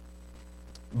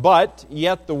 But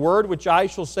yet the word which I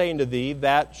shall say unto thee,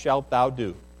 that shalt thou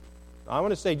do. I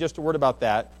want to say just a word about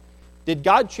that. Did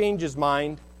God change His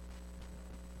mind?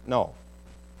 No.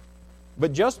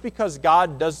 But just because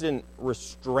God doesn't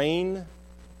restrain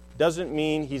doesn't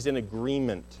mean he's in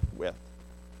agreement with.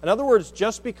 In other words,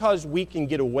 just because we can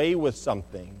get away with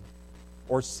something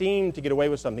or seem to get away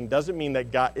with something doesn't mean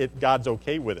that God's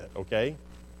okay with it, okay?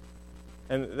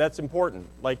 And that's important.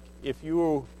 Like if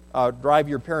you drive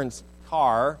your parents'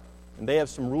 car and they have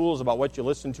some rules about what you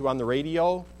listen to on the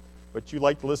radio, but you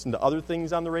like to listen to other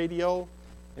things on the radio,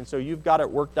 and so you've got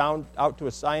it worked out to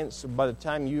a science, so by the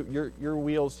time your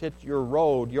wheels hit your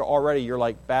road, you're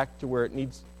like back to where it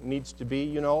needs to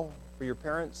be, for your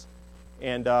parents.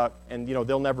 And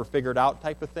they'll never figure it out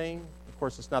type of thing. Of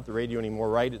course, it's not the radio anymore,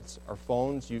 right? It's our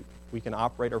phones. We can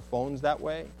operate our phones that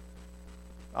way.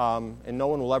 And no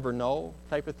one will ever know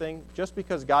type of thing. Just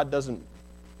because God doesn't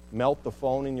melt the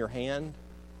phone in your hand,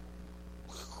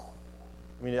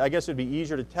 I mean, I guess it would be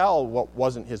easier to tell what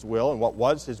wasn't his will and what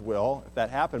was his will if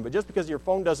that happened. But just because your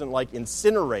phone doesn't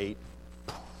incinerate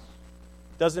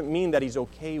doesn't mean that he's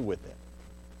okay with it.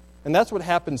 And that's what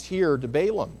happens here to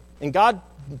Balaam. And God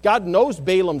knows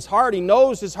Balaam's heart. He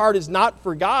knows his heart is not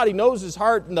for God. He knows his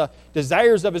heart and the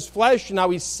desires of his flesh and how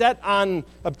he's set on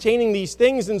obtaining these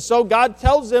things. And so God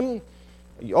tells him,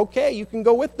 okay, you can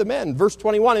go with the men. Verse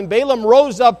 21, and Balaam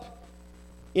rose up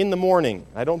in the morning.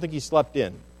 I don't think he slept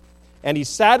in. And he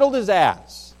saddled his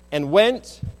ass and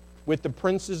went with the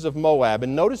princes of Moab.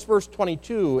 And notice verse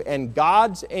 22, and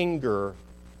God's anger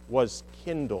was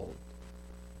kindled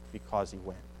because he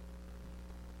went.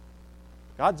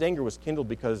 God's anger was kindled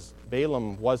because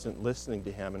Balaam wasn't listening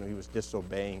to him and he was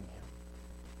disobeying him.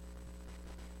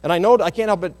 And I can't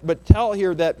help but tell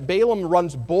here that Balaam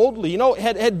runs boldly.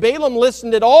 Had Balaam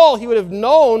listened at all, he would have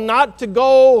known not to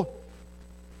go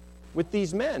with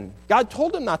these men. God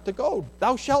told him not to go.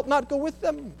 Thou shalt not go with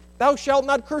them. Thou shalt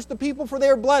not curse the people, for they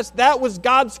are blessed. That was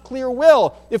God's clear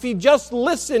will. If he just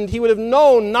listened, he would have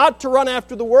known not to run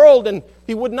after the world, and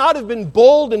he would not have been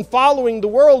bold in following the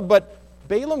world. But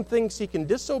Balaam thinks he can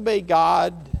disobey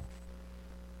God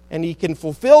and he can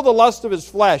fulfill the lust of his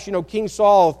flesh. King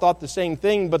Saul thought the same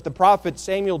thing, but the prophet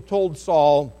Samuel told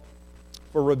Saul,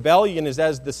 for rebellion is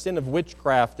as the sin of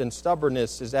witchcraft, and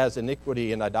stubbornness is as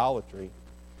iniquity and idolatry.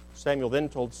 Samuel then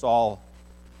told Saul,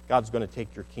 God's going to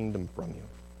take your kingdom from you.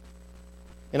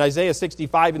 In Isaiah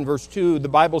 65 and verse 2, the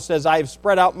Bible says, I have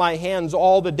spread out my hands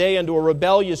all the day unto a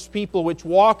rebellious people, which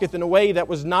walketh in a way that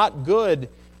was not good,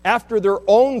 after their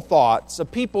own thoughts, a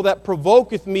people that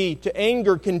provoketh me to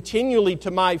anger continually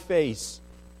to my face.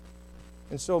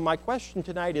 And so my question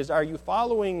tonight is, are you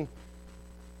following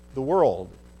the world,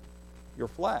 your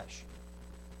flesh?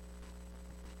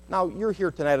 Now, you're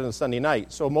here tonight on a Sunday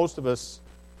night, so most of us,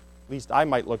 at least I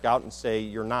might look out and say,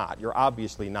 you're not. You're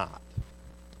obviously not.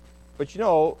 But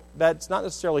that's not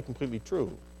necessarily completely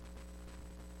true.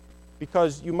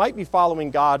 Because you might be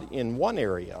following God in one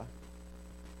area,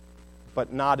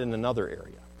 but not in another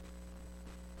area.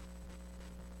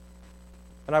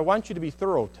 And I want you to be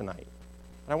thorough tonight.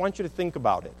 And I want you to think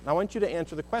about it. And I want you to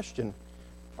answer the question,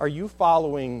 are you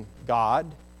following God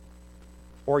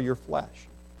or your flesh?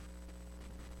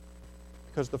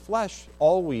 Because the flesh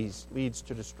always leads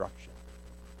to destruction.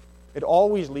 It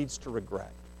always leads to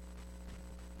regret.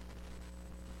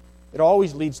 It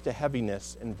always leads to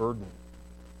heaviness and burden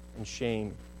and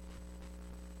shame.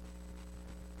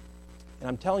 And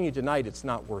I'm telling you tonight, it's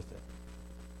not worth it.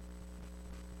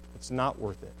 It's not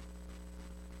worth it.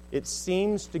 It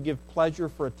seems to give pleasure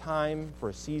for a time, for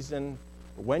a season,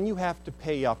 but when you have to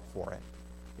pay up for it,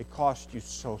 it costs you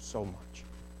so much.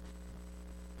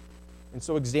 And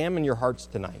so examine your hearts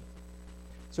tonight.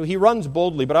 So he runs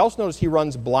boldly, but I also notice he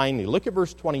runs blindly. Look at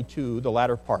verse 22, the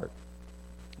latter part.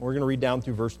 We're going to read down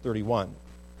through verse 31.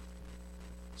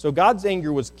 So God's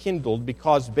anger was kindled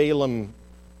because Balaam,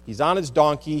 he's on his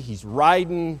donkey, he's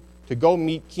riding to go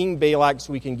meet King Balak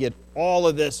so he can get all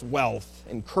of this wealth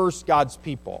and curse God's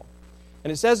people.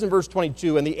 And it says in verse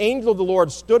 22, and the angel of the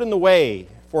Lord stood in the way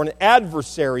for an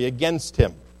adversary against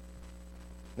him.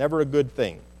 Never a good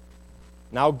thing.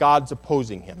 Now God's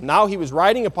opposing him. Now he was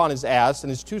riding upon his ass,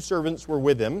 and his two servants were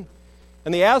with him.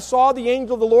 And the ass saw the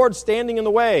angel of the Lord standing in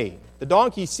the way. The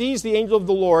donkey sees the angel of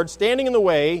the Lord standing in the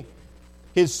way,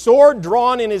 his sword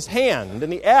drawn in his hand.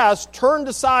 And the ass turned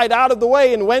aside out of the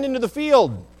way and went into the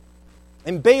field.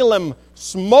 And Balaam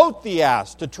smote the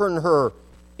ass to turn her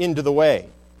into the way.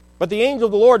 But the angel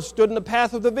of the Lord stood in the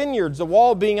path of the vineyards, the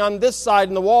wall being on this side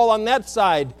and the wall on that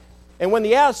side. And when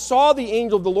the ass saw the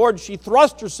angel of the Lord, she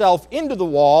thrust herself into the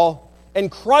wall and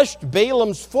crushed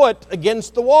Balaam's foot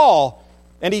against the wall.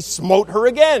 And he smote her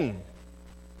again.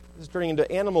 This is turning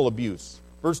into animal abuse.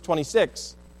 Verse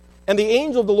 26. And the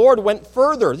angel of the Lord went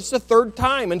further, this is the third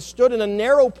time, and stood in a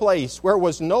narrow place where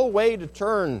was no way to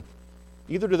turn.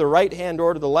 either to the right hand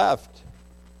or to the left.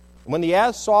 And when the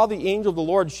ass saw the angel of the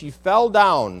Lord, she fell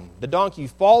down. The donkey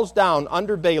falls down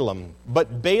under Balaam.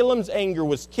 But Balaam's anger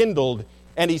was kindled,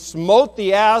 and he smote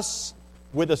the ass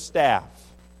with a staff.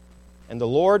 And the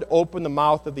Lord opened the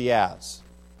mouth of the ass.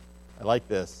 I like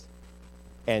this.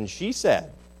 And she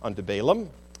said unto Balaam,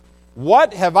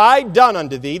 What have I done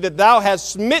unto thee, that thou hast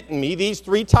smitten me these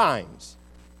 3 times?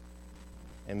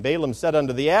 And Balaam said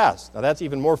unto the ass. Now that's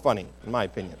even more funny, in my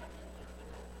opinion.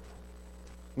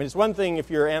 I mean, it's one thing if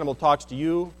your animal talks to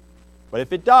you, but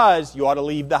if it does, you ought to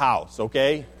leave the house,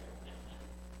 okay?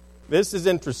 This is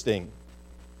interesting.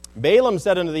 Balaam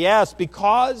said unto the ass,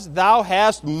 Because thou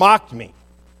hast mocked me,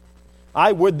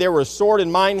 I would there were a sword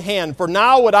in mine hand, for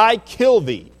now would I kill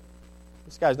thee.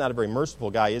 This guy's not a very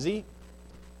merciful guy, is he?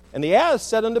 And the ass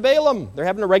said unto Balaam, they're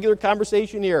having a regular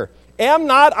conversation here, Am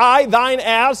not I thine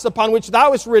ass upon which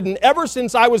thou hast ridden ever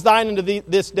since I was thine unto thee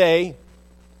this day?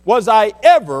 Was I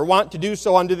ever want to do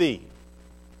so unto thee?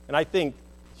 And I think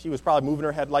she was probably moving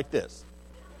her head like this.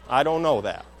 I don't know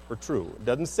that for true. It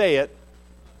doesn't say it,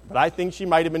 but I think she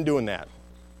might have been doing that.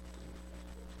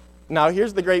 Now,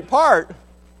 here's the great part.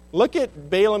 Look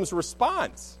at Balaam's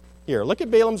response here. Look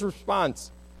at Balaam's response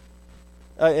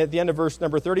at the end of verse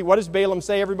number 30. What does Balaam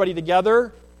say, everybody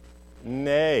together?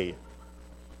 Nay.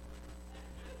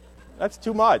 That's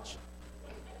too much.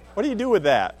 What do you do with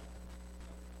that?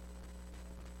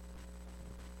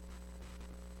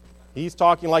 He's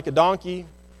talking like a donkey.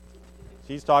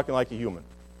 She's talking like a human.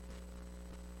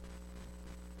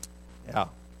 Yeah.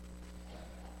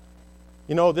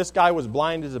 You know, this guy was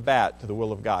blind as a bat to the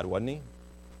will of God, wasn't he?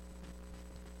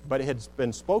 But it had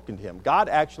been spoken to him. God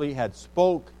actually had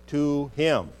spoke to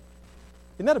him.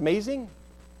 Isn't that amazing?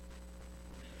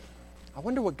 I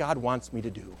wonder what God wants me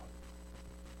to do.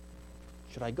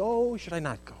 Should I go? Should I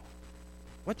not go?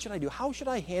 What should I do? How should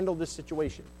I handle this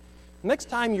situation? Next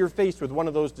time you're faced with one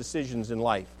of those decisions in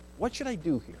life, what should I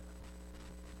do here?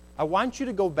 I want you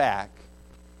to go back.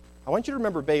 I want you to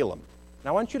remember Balaam. And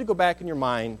I want you to go back in your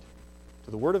mind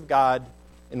to the Word of God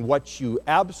and what you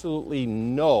absolutely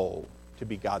know to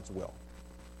be God's will.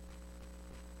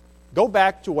 Go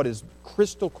back to what is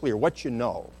crystal clear, what you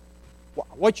know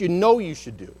you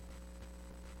should do.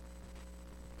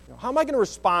 How am I going to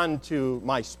respond to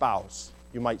my spouse?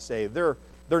 You might say, they're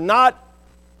not,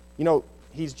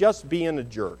 he's just being a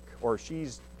jerk, or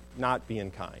she's not being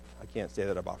kind. I can't say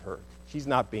that about her. She's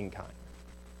not being kind.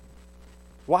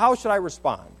 Well, how should I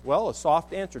respond? Well, a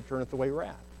soft answer turneth away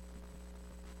wrath.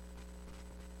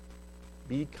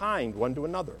 Be kind one to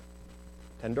another,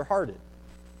 tender-hearted,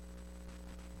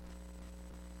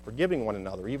 forgiving one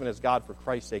another, even as God for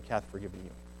Christ's sake hath forgiven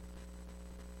you.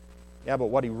 Yeah, but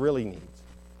what he really needs,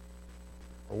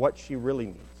 or what she really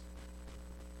needs.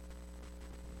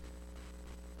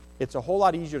 It's a whole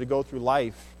lot easier to go through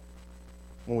life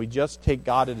when we just take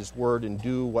God at his word and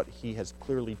do what he has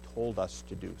clearly told us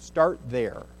to do. Start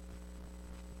there.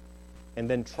 And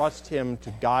then trust him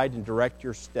to guide and direct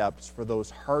your steps for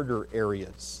those harder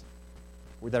areas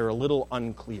that are a little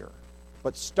unclear.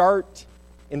 But start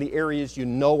in the areas you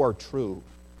know are true.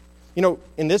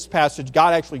 In this passage,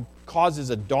 God actually causes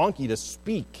a donkey to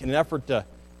speak in an effort to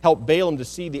help Balaam to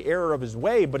see the error of his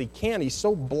way, but he can't. He's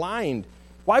so blind.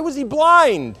 Why was he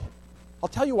blind? I'll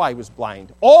tell you why he was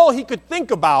blind. All he could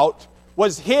think about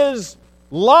was his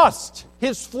lust,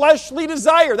 his fleshly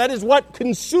desire. That is what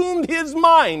consumed his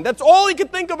mind. That's all he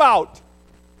could think about.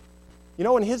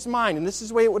 In his mind, and this is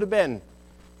the way it would have been,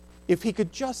 if he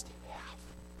could just have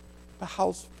the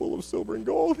house full of silver and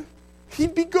gold,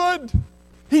 he'd be good.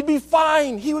 He'd be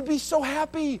fine. He would be so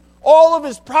happy. All of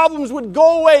his problems would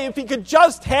go away if he could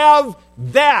just have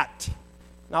that.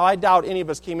 Now, I doubt any of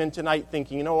us came in tonight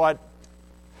thinking, you know what?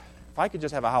 If I could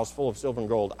just have a house full of silver and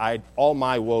gold, all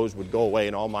my woes would go away,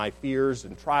 and all my fears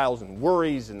and trials and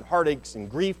worries and heartaches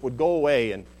and grief would go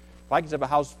away. And if I could have a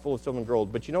house full of silver and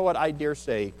gold, but you know what? I dare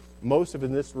say most of us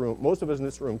in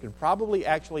this room could probably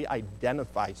actually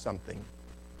identify something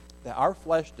that our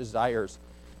flesh desires,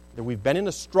 that we've been in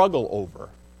a struggle over.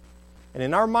 And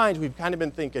in our minds, we've kind of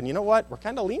been thinking, you know what? We're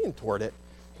kind of leaning toward it.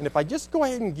 And if I just go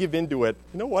ahead and give into it,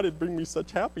 you know what? It'd bring me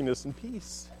such happiness and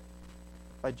peace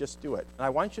if I just do it. And I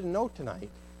want you to know tonight,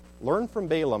 learn from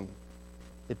Balaam,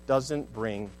 it doesn't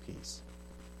bring peace.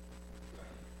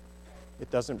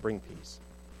 It doesn't bring peace.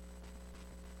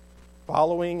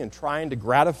 Following and trying to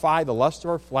gratify the lust of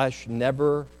our flesh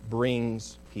never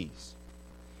brings peace.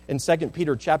 In 2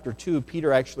 Peter chapter 2,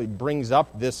 Peter actually brings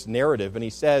up this narrative, and he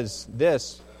says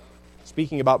this,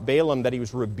 speaking about Balaam, that he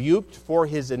was rebuked for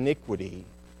his iniquity.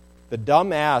 The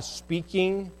dumb ass,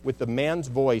 speaking with the man's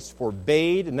voice,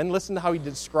 forbade, and then listen to how he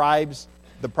describes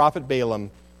the prophet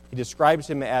Balaam, He describes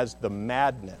him as the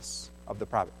madness of the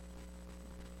prophet.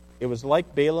 It was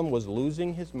like Balaam was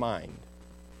losing his mind.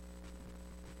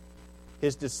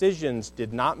 His decisions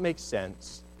did not make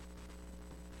sense.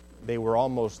 They were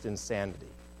almost insanity.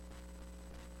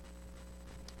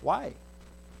 Why?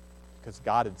 Because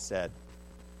God had said.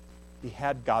 He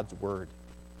had God's word.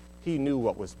 He knew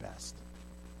what was best.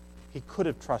 He could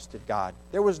have trusted God.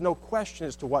 There was no question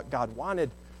as to what God wanted,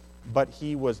 but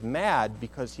he was mad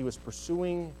because he was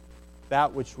pursuing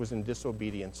that which was in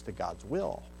disobedience to God's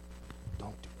will.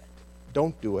 Don't do it.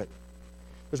 Don't do it.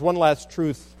 There's one last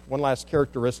truth, one last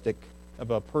characteristic of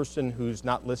a person who's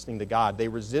not listening to God. They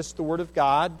resist the word of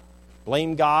God,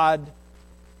 blame God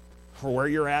for where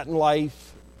you're at in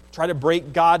life, try to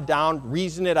break God down,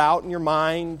 reason it out in your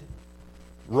mind.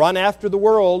 Run after the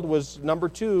world was number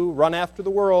 2. Run after the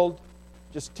world.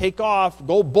 Just take off.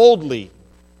 Go boldly.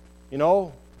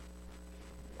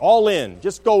 All in.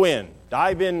 Just go in.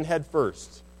 Dive in head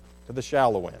first to the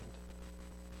shallow end.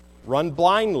 Run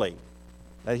blindly.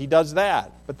 He does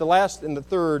that. But the last and the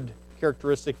third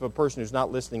characteristic of a person who's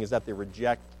not listening is that they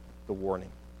reject the warning.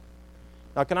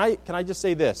 Now, can I just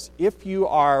say this? If you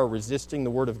are resisting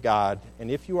the Word of God, and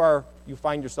if you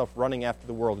find yourself running after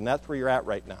the world, and that's where you're at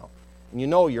right now, and you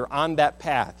know you're on that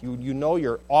path, you know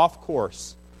you're off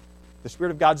course, the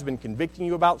Spirit of God's been convicting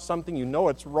you about something, you know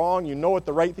it's wrong, you know what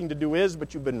the right thing to do is,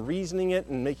 but you've been reasoning it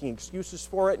and making excuses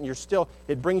for it, and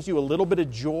it brings you a little bit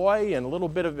of joy and a little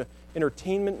bit of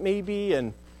entertainment maybe,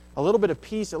 and a little bit of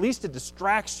peace. At least it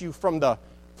distracts you from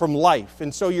life.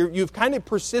 And so you've kind of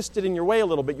persisted in your way a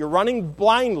little bit. You're running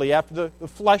blindly after the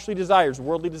fleshly desires,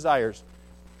 worldly desires.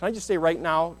 Can I just say right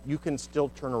now, you can still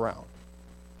turn around.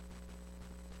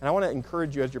 And I want to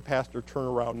encourage you as your pastor, turn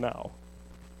around now.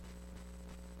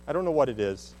 I don't know what it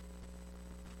is.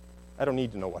 I don't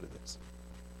need to know what it is.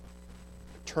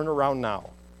 Turn around now.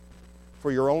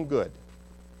 For your own good.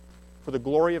 For the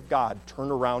glory of God, turn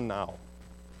around now.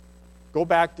 Go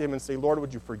back to Him and say, Lord,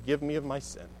 would you forgive me of my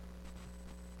sin?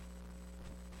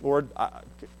 Lord,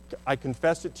 I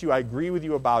confess it to you. I agree with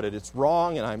you about it. It's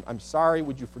wrong, and I'm sorry.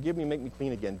 Would you forgive me and make me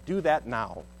clean again? Do that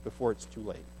now before it's too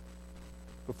late,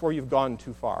 before you've gone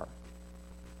too far.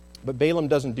 But Balaam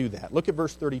doesn't do that. Look at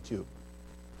verse 32.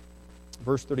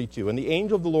 Verse 32. And the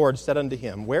angel of the Lord said unto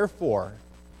him, Wherefore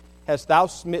hast thou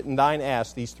smitten thine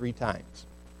ass these 3 times?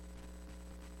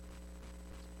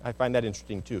 I find that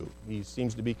interesting too. He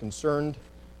seems to be concerned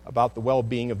about the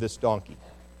well-being of this donkey.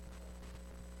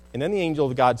 And then the angel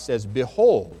of God says,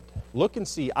 Behold, look and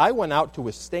see, I went out to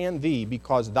withstand thee,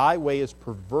 because thy way is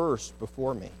perverse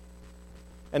before me.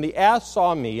 And the ass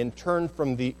saw me and turned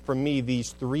from me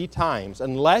these 3 times.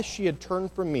 Unless she had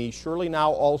turned from me, surely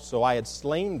now also I had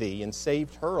slain thee and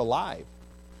saved her alive.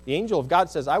 The angel of God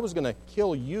says, I was going to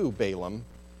kill you, Balaam.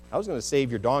 I was going to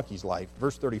save your donkey's life.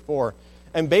 Verse 34.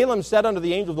 And Balaam said unto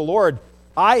the angel of the Lord,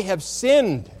 I have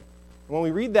sinned. And when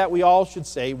we read that, we all should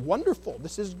say, wonderful,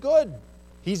 this is good.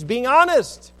 He's being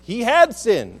honest. He had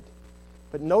sinned.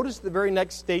 But notice the very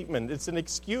next statement. It's an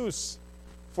excuse.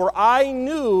 For I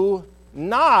knew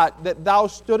not that thou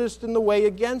stoodest in the way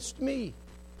against me.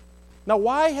 Now,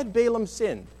 why had Balaam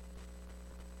sinned?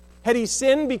 Had he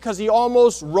sinned because he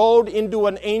almost rode into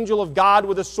an angel of God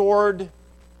with a sword?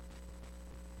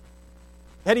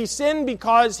 Had he sinned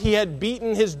because he had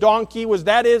beaten his donkey? Was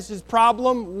that his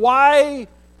problem? Why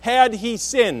had he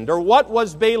sinned? Or what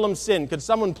was Balaam's sin? Could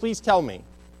someone please tell me?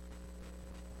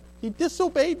 He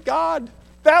disobeyed God.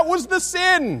 That was the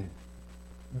sin.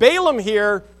 Balaam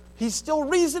here, he's still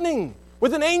reasoning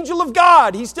with an angel of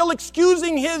God. He's still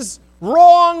excusing his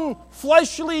wrong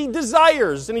fleshly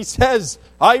desires. And he says,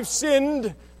 I've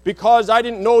sinned because I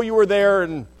didn't know you were there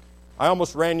and I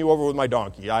almost ran you over with my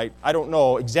donkey. I don't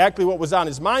know exactly what was on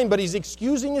his mind, but he's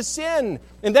excusing his sin.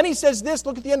 And then he says this,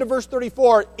 look at the end of verse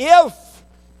 34, If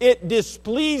it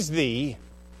displease thee,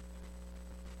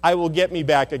 I will get me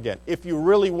back again. If you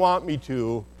really want me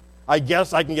to, I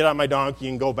guess I can get on my donkey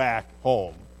and go back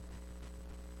home.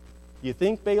 Do you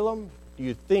think, Balaam?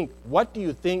 What do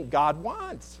you think God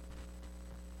wants?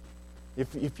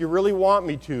 If you really want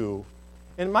me to.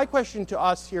 And my question to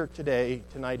us here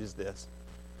tonight is this.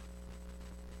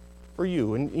 For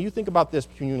you, and you think about this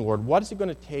between you and the Lord, what is it going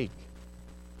to take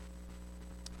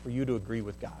for you to agree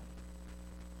with God?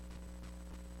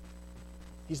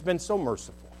 He's been so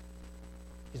merciful.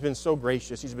 He's been so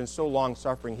gracious. He's been so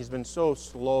long-suffering. He's been so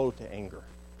slow to anger.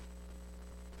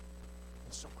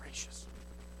 And so gracious.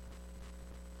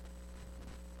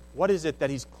 What is it that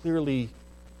He's clearly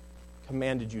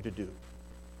commanded you to do?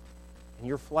 And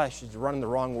your flesh is running the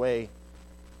wrong way.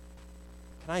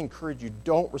 Can I encourage you,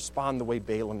 don't respond the way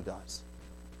Balaam does.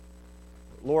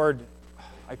 Lord,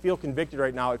 I feel convicted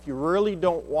right now. If you really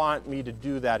don't want me to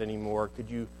do that anymore, could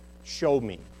you show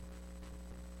me?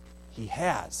 He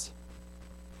has.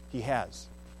 He has.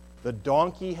 The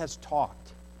donkey has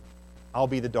talked. I'll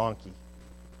be the donkey.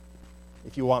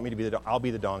 If you want me to be I'll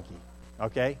be the donkey.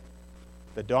 Okay?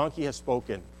 The donkey has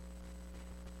spoken.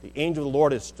 The angel of the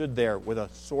Lord has stood there with a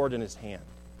sword in his hand.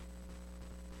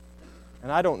 And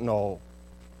I don't know,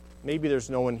 maybe there's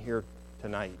no one here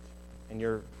tonight, and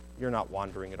you're not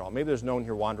wandering at all. Maybe there's no one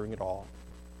here wandering at all.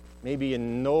 Maybe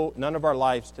in none of our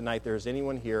lives tonight there is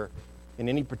anyone here in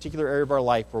any particular area of our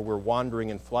life where we're wandering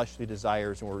in fleshly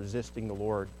desires and we're resisting the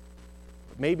Lord.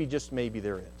 But maybe, just maybe,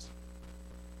 there is.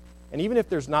 And even if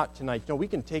there's not tonight, we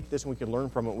can take this and we can learn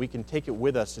from it. We can take it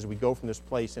with us as we go from this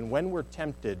place. And when we're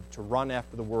tempted to run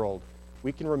after the world,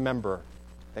 we can remember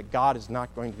that God is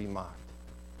not going to be mocked.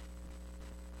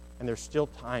 And there's still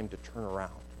time to turn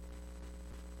around.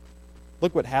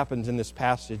 Look what happens in this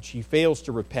passage. He fails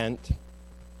to repent.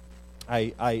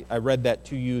 I read that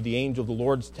to you. The angel of the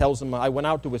Lord tells him, I went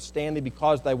out to withstand thee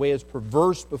because thy way is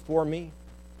perverse before me.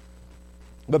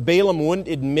 But Balaam wouldn't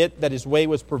admit that his way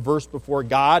was perverse before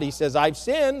God. He says, I've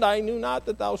sinned. I knew not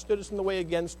that thou stoodest in the way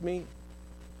against me.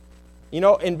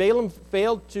 And Balaam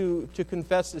failed to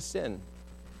confess his sin.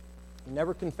 He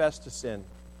never confessed his sin.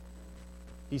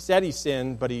 He said he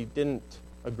sinned, but he didn't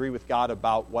agree with God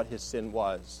about what his sin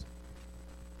was.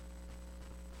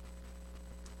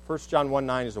 1 John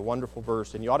 1:9 is a wonderful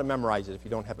verse, and you ought to memorize it if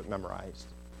you don't have it memorized.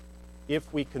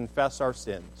 If we confess our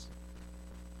sins,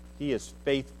 he is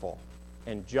faithful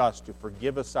and just to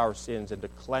forgive us our sins and to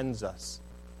cleanse us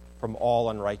from all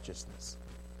unrighteousness.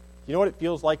 You know what it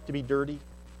feels like to be dirty?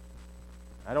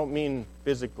 I don't mean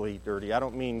physically dirty. I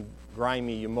don't mean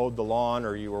grimy, you mowed the lawn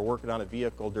or you were working on a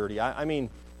vehicle dirty. I mean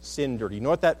sin dirty. You know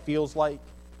what that feels like?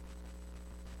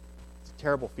 It's a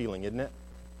terrible feeling, isn't it?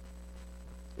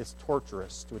 It's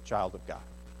torturous to a child of God.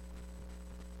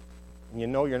 And you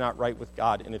know you're not right with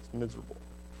God, and it's miserable.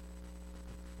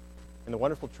 And the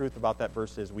wonderful truth about that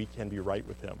verse is we can be right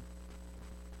with him.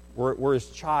 We're his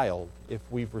child if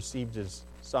we've received his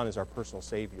Son as our personal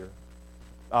Savior.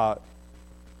 And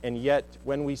yet,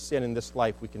 when we sin in this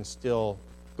life, we can still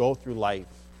go through life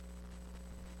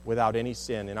without any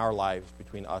sin in our lives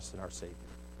between us and our Savior.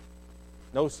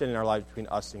 No sin in our lives between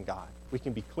us and God. We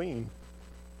can be clean.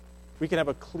 We can have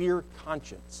a clear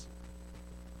conscience.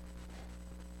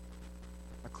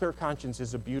 A clear conscience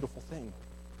is a beautiful thing.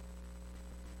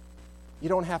 You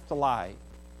don't have to lie.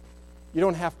 You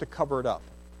don't have to cover it up.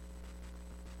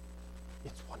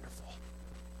 It's wonderful.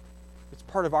 It's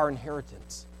part of our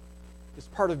inheritance. It's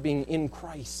part of being in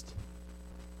Christ.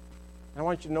 And I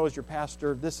want you to know as your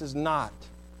pastor, this is not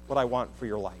what I want for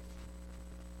your life.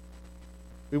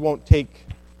 We won't take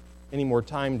any more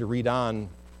time to read on.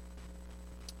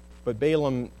 But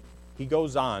Balaam, he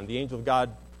goes on. The angel of God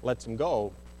lets him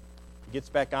go. He gets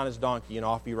back on his donkey and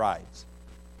off he rides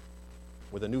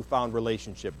with a newfound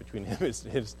relationship between him and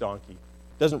his donkey.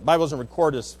 The Bible doesn't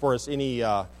record for us any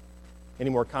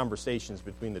more conversations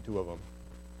between the two of them.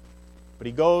 But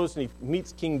he goes and he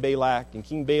meets King Balak, and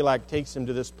King Balak takes him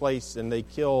to this place, and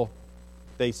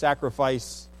they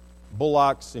sacrifice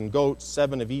bullocks and goats,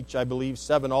 7 of each, I believe,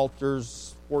 7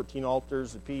 altars, 14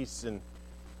 altars apiece, and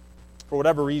for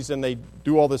whatever reason, they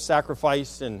do all this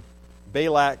sacrifice, and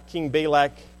King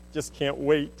Balak just can't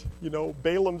wait.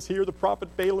 Balaam's here, the prophet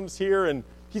Balaam's here, and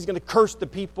he's going to curse the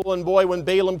people, and boy, when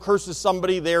Balaam curses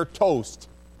somebody, they're toast.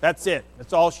 That's it.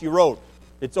 That's all she wrote.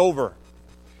 It's over.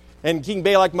 And King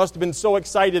Balak must have been so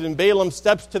excited, and Balaam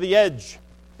steps to the edge,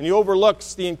 and he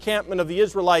overlooks the encampment of the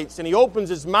Israelites, and he opens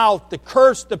his mouth to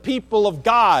curse the people of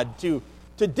God, to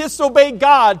disobey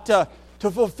God, to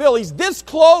fulfill. He's this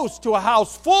close to a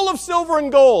house full of silver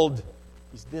and gold.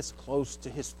 He's this close to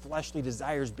his fleshly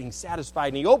desires being satisfied,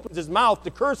 and he opens his mouth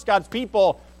to curse God's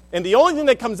people, and the only thing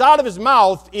that comes out of his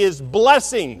mouth is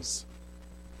blessings.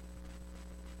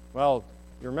 Well,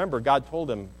 you remember, God told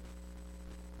him,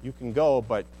 you can go,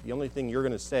 but the only thing you're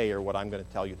going to say are what I'm going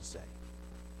to tell you to say.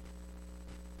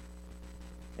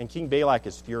 And King Balak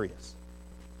is furious.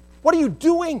 What are you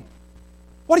doing?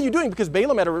 What are you doing? Because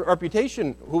Balaam had a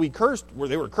reputation, who he cursed, where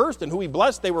they were cursed, and who he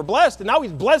blessed, they were blessed. And now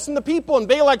he's blessing the people. And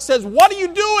Balak says, what are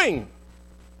you doing?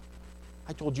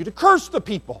 I told you to curse the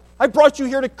people. I brought you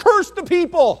here to curse the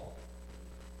people.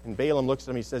 And Balaam looks at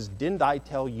him and he says, didn't I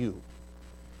tell you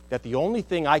that the only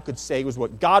thing I could say was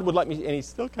what God would let me... And he's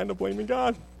still kind of blaming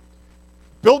God.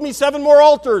 Build me 7 more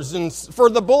altars and for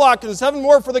the bullock and 7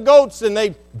 more for the goats. And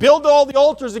they build all the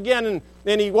altars again. And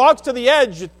then he walks to the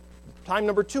edge, time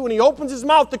number 2, and he opens his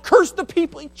mouth to curse the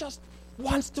people. He just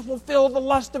wants to fulfill the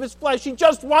lust of his flesh. He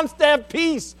just wants to have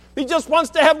peace. He just wants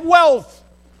to have wealth.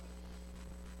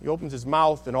 He opens his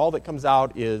mouth, and all that comes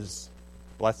out is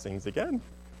blessings again.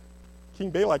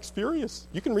 King Balak's furious.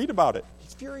 You can read about it.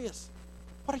 He's furious.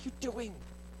 What are you doing?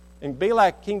 And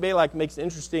King Balak makes an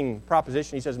interesting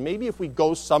proposition. He says, maybe if we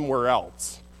go somewhere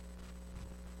else,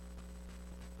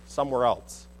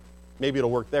 maybe it'll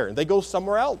work there. And they go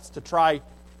somewhere else to try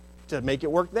to make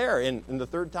it work there. And the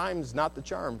third time is not the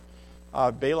charm.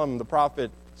 Balaam, the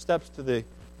prophet, steps to the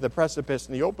precipice,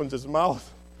 and he opens his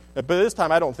mouth. But this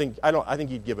time, I think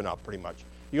he'd given up pretty much.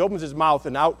 He opens his mouth,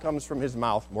 and out comes from his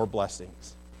mouth more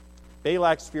blessings.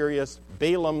 Balak's furious.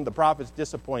 Balaam, the prophet's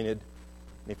disappointed.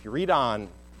 And if you read on,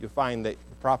 you'll find that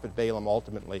the prophet Balaam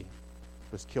ultimately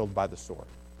was killed by the sword.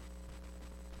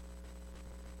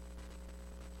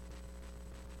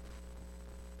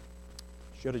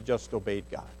 Should have just obeyed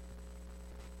God.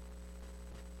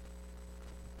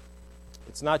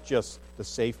 It's not just the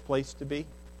safe place to be.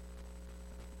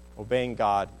 Obeying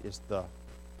God is the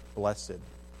blessed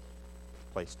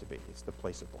place to be. It's the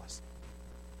place of blessing.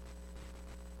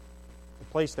 The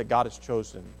place that God has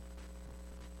chosen,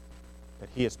 that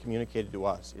He has communicated to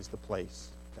us, is the place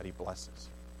that He blesses.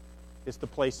 It's the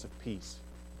place of peace.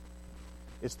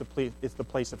 It's the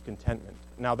place of contentment.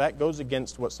 Now, that goes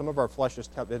against what some of our flesh has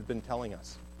been telling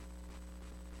us.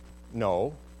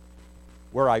 No.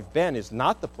 Where I've been is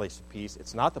not the place of peace.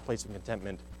 It's not the place of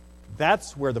contentment.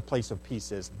 That's where the place of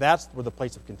peace is. That's where the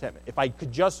place of contentment. If I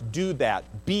could just do that,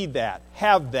 be that,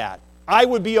 have that, I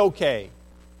would be okay.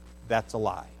 That's a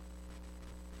lie.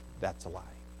 That's a lie.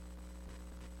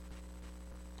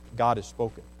 God has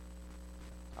spoken.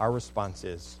 Our response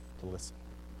is to listen.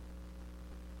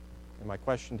 And my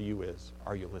question to you is,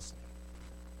 are you listening?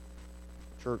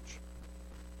 Church,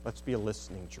 let's be a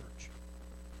listening church.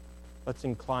 Let's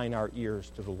incline our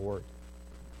ears to the Lord.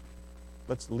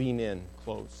 Let's lean in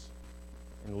close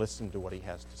and listen to what He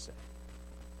has to say.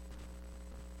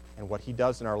 And what He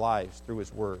does in our lives through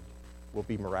His Word will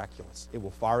be miraculous. It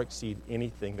will far exceed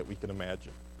anything that we can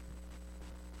imagine.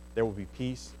 There will be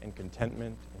peace and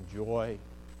contentment and joy.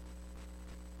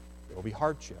 There will be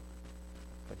hardship,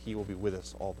 but He will be with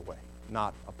us all the way,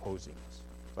 not opposing us.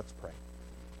 Let's pray.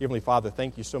 Heavenly Father,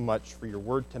 thank you so much for your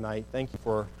word tonight. Thank you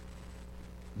for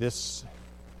this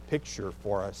picture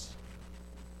for us.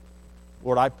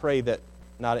 Lord, I pray that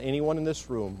not anyone in this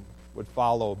room would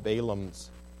follow Balaam's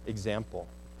example.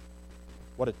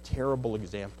 What a terrible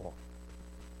example.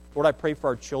 Lord, I pray for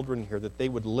our children here that they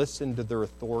would listen to their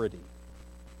authority,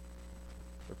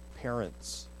 their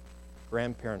parents,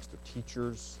 grandparents, their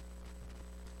teachers.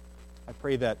 I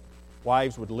pray that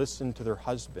wives would listen to their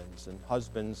husbands, and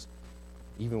husbands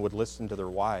even would listen to their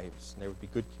wives, and there would be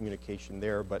good communication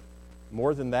there. But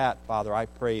more than that, Father, I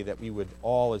pray that we would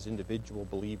all, as individual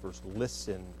believers,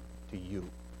 listen to you.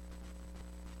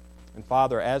 And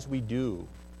Father, as we do,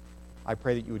 I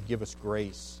pray that you would give us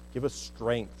grace, give us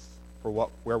strength for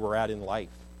where we're at in life.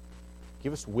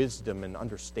 Give us wisdom and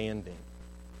understanding.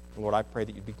 And Lord, I pray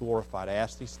that you'd be glorified. I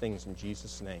ask these things in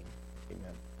Jesus' name.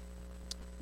 Amen.